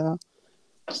single year.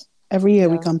 Every year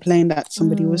we Yeah. complain that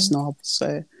somebody was snobbed.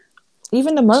 So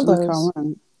Even the just look Mobos.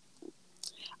 around.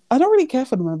 I don't really care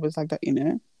for the members like that, you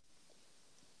know.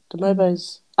 The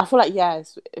Mobos, I feel like, yeah,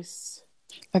 it's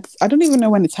Like, I don't even know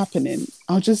when it's happening.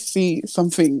 I'll just see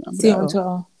something. I'm See like, on oh,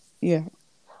 Twitter. yeah.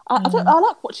 I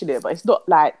like watching it, but it's not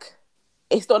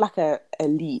like a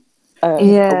elite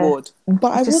Yeah. award.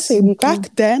 But I will Just say, you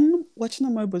back then, watching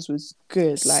the MOBAs was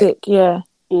good. Like, Sick, yeah.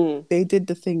 they did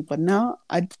the thing. But now,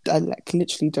 I like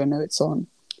literally don't know it's on.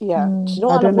 Yeah. Do you know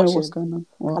I what I don't love know watching? what's going on.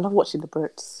 I What? love watching the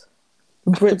Brits.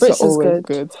 The Brits, Brits are is always good.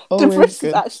 good. The Always Brits good.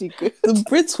 is actually good. The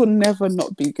Brits will never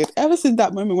not be good. Ever since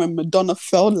that moment when Madonna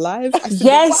fell live, I said,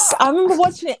 Yes, I remember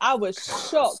watching it. I was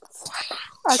shocked.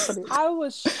 Iconic. I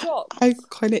was shocked.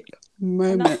 iconic And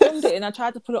I moment. filmed it and I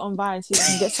tried to put it on Vine so you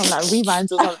can get some like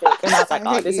rewinds or something. And I was like, I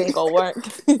oh, hate this you. ain't gonna work.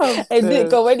 I'm It didn't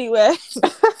go anywhere.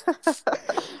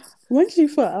 When she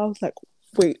fell, I was like,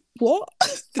 wait, what?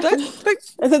 Did I? Like,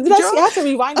 I said, I had to I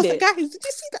rewind was like, it. guys, did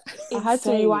you see that? I had to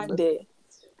Insane. rewind it.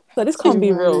 So this can't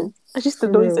be real. And just the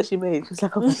For noise real. that she made. She was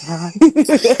like, oh my god.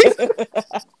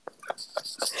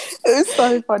 It was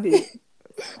so funny.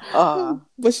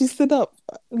 But she stood up.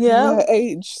 Yeah. Her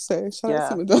age. So shout out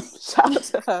to Madonna. Shout out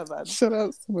to her, man. Shout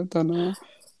out to Madonna.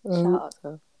 Shout out to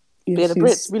her. Yeah, Yeah, the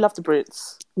Brits. We love the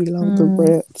Brits. We love the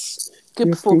Brits. Good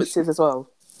We performances as well.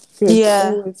 Good.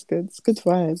 Yeah. Always good. It's good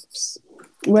vibes.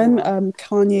 When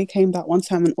Kanye came that one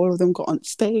time and all of them got on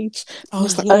stage, I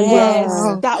was like, Yes,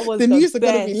 wow, that was the the music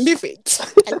best. gonna be livid.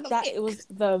 It was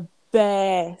the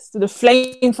best. The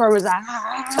flamethrowers.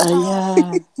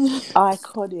 Yeah.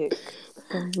 Iconic.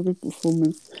 That was a good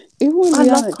performance. Even when I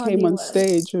love Rihanna came Kanye on West.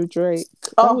 stage with Drake,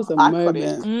 that Oh, was a iconic.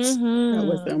 moment. That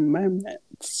was a moment.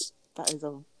 That is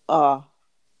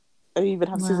and you even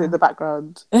have scissors in the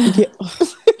background. Yeah.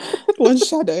 One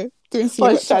shadow doing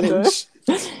One silhouette shadow. challenge.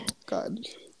 God.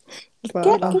 But,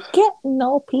 Get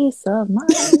no peace of mind.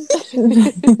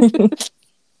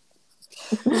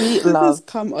 We has love.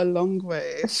 come a long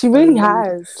way. She really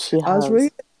has. She I was has.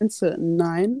 really into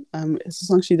Nine. It's a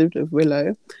song she did with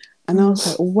Willow, and I was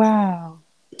like, wow.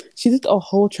 She did a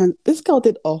whole This girl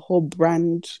did a whole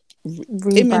brand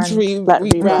imagery Like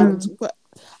rebrand. rebrand. But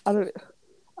I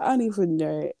don't even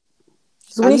know it.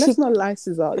 So when And you let's see, not lie,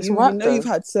 Cesar. It's You work, know though. you've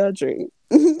had surgery.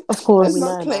 Of course, Let's we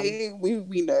not know, play.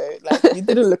 We know. Like, you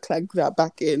didn't look like that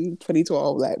back in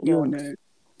 2012. Like, we all know.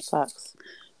 Facts.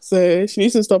 So she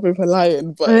needs to stop him for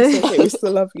lying, but it's okay. We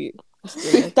still love you. We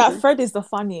still love that you. thread is the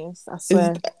funniest. I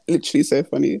swear. It's literally so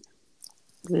funny.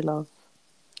 We love.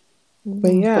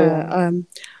 But yeah,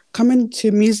 coming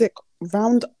to music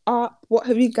round up. What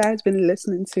have you guys been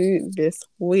listening to this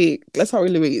week? Let's start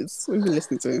with Louise. What have you been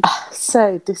listening to?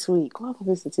 So this week, what have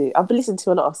I listened to? I've been listening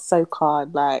to a lot of soca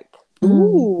and like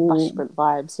bashment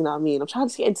vibes. You know what I mean? I'm trying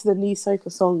to get into the new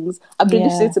soca songs. I've been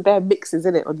listening to bare mixes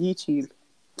in it on YouTube.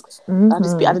 I'll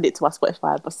just be adding it to my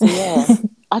Spotify. But so yeah,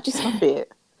 I just love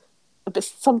it. A bit,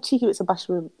 some cheeky bits of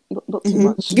bashment, not too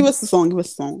much. Give us a song. Give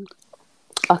us a song.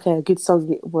 Okay, a good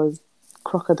song it was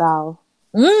Crocodile.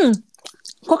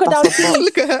 Crocodile Teeth.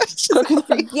 Look at her.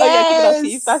 Crocodile. Yes. Oh yeah, Crocodile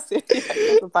Teeth. That's it. Yeah,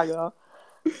 that's a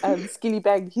banger. Skilly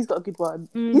Bang, he's got a good one.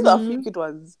 He's got a few good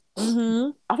ones.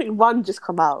 I think one just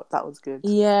come out. That was good.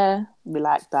 Yeah. We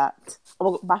like that.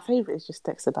 Oh, my favourite is just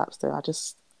Dexter Daps though. I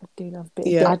do love bit.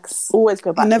 Yeah. I always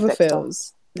go back. It never to Dexter.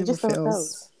 fails. It just never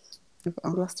fails.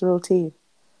 Never. That's the real tea.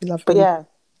 We love But him. yeah,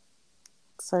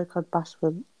 soca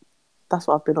bashment. That's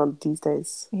what I've been on these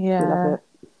days. Yeah. We love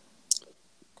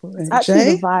it. It's actually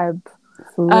Jay? the vibe.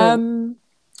 For real.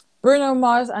 Bruno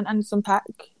Mars and Anderson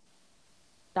 .Paak.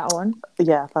 That one.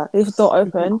 Yeah, but Leave the door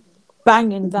open.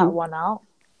 Banging that one out.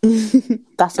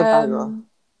 that's a banger.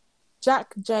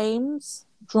 Jack James,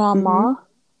 Drama.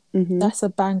 That's a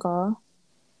banger.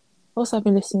 What else have I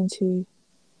been listening to?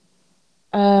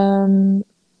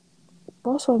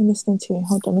 What else have I been listening to?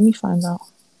 Hold on, let me find out.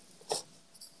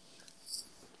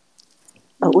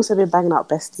 I've also been banging out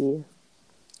Bestie.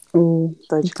 Oh,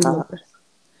 Doja Cat.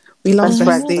 we love Best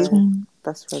friends. Bestie.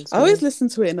 Best friends. I always listen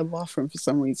to it in the bathroom for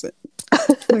some reason.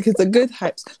 Like, it's a good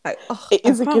hype. Like, It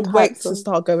is I a can't good wait hype to song.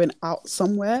 start going out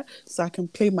somewhere so I can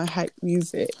play my hype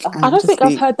music. I don't think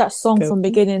I've heard that song from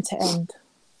beginning to end.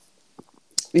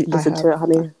 Listen to it,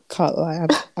 honey. Can't lie,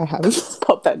 I have.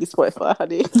 Pop that in Spotify,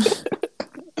 honey.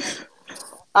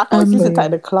 I can't listen to that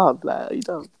in the club. Like, you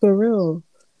don't. For real.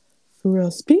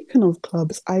 Speaking of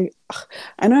clubs, I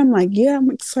know I'm like, yeah, I'm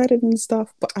excited and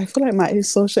stuff, but I feel like my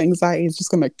social anxiety is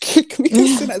just gonna kick me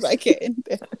as soon as I get in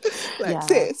there. Like,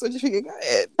 sis, what do you think you're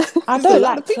going? I don't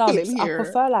like clubs. I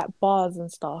prefer like bars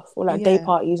and stuff or like day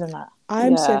parties and that.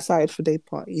 I'm so excited for day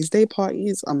parties. Day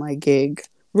parties are my gig.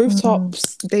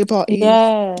 Rooftops, day parties.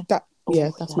 Yeah.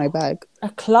 That's my bag. A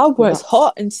club where it's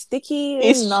hot and sticky.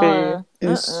 It's true.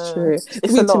 It's true.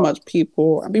 It's way a lot. too much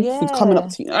people. And people coming up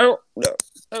to you. No.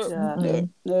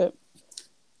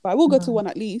 But I will go to one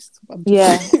at least.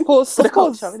 Yeah, of course. For the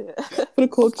culture, innit? For the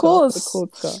culture. Of course. For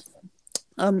the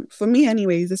culture. For me,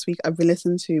 anyways, this week I've been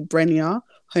listening to Brenya,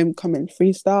 Homecoming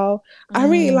Freestyle. I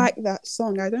really like that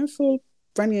song. I don't feel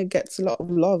Brenya gets a lot of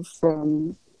love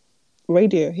from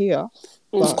radio here.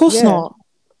 Of course not.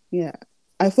 Yeah.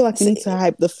 I feel like we need to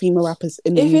hype the female rappers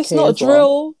in the UK. If it's not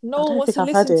drill, no one wants to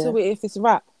think I've listen heard to it if it's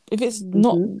rap. If it's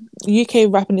not UK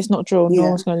rap and it's not drill, no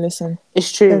one's going to listen.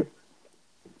 It's true.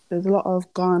 There's a lot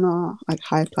of Ghana, like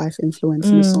hype life influence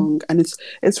in the song. And it's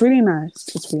really nice.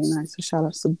 It's really nice. So shout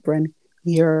out to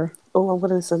Brenya. Oh, I'm going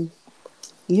to listen.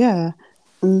 Yeah.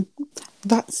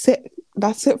 That's it.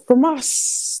 That's it from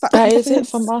us. That is it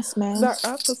from us, man. That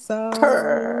episode.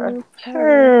 Purr.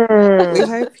 We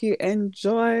hope you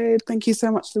enjoyed. Thank you so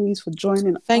much, Louise, for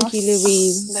joining us. Thank you,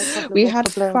 Louise. No problem, We no had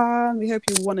problem. fun. We hope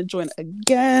you want to join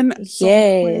again. At some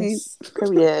Yes.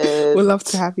 point. Period. We'd love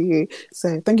to have you.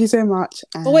 So thank you so much.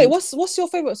 And But wait, what's your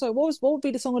favorite? Sorry, what would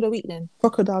be the song of the week then?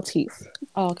 Crocodile Teeth.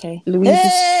 Oh, okay.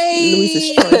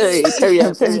 Louise's choice.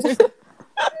 Period.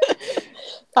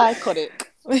 Iconic.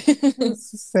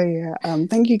 So yeah,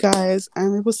 thank you guys,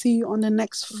 and we will see you on the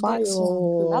next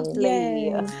file. Lovely.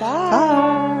 Yes.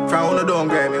 Bye. From on don't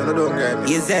grab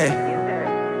me, Is there?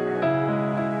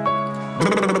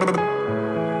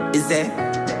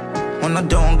 Wanna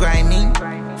don't grind me?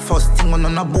 First thing on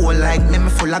a bowl like me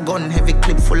full of gun, heavy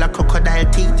clip full of crocodile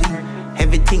teeth.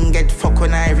 Everything get fuck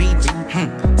when I reach.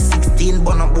 16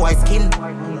 bun up boy skin.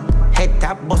 Head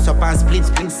tap, bust up and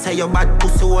split. Say your bad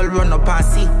pussy all run up and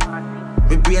see.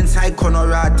 My brain side corner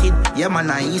rotted. Yeah man,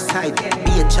 I east side.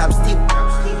 Be a chapstick.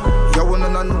 You wanna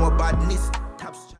know badness.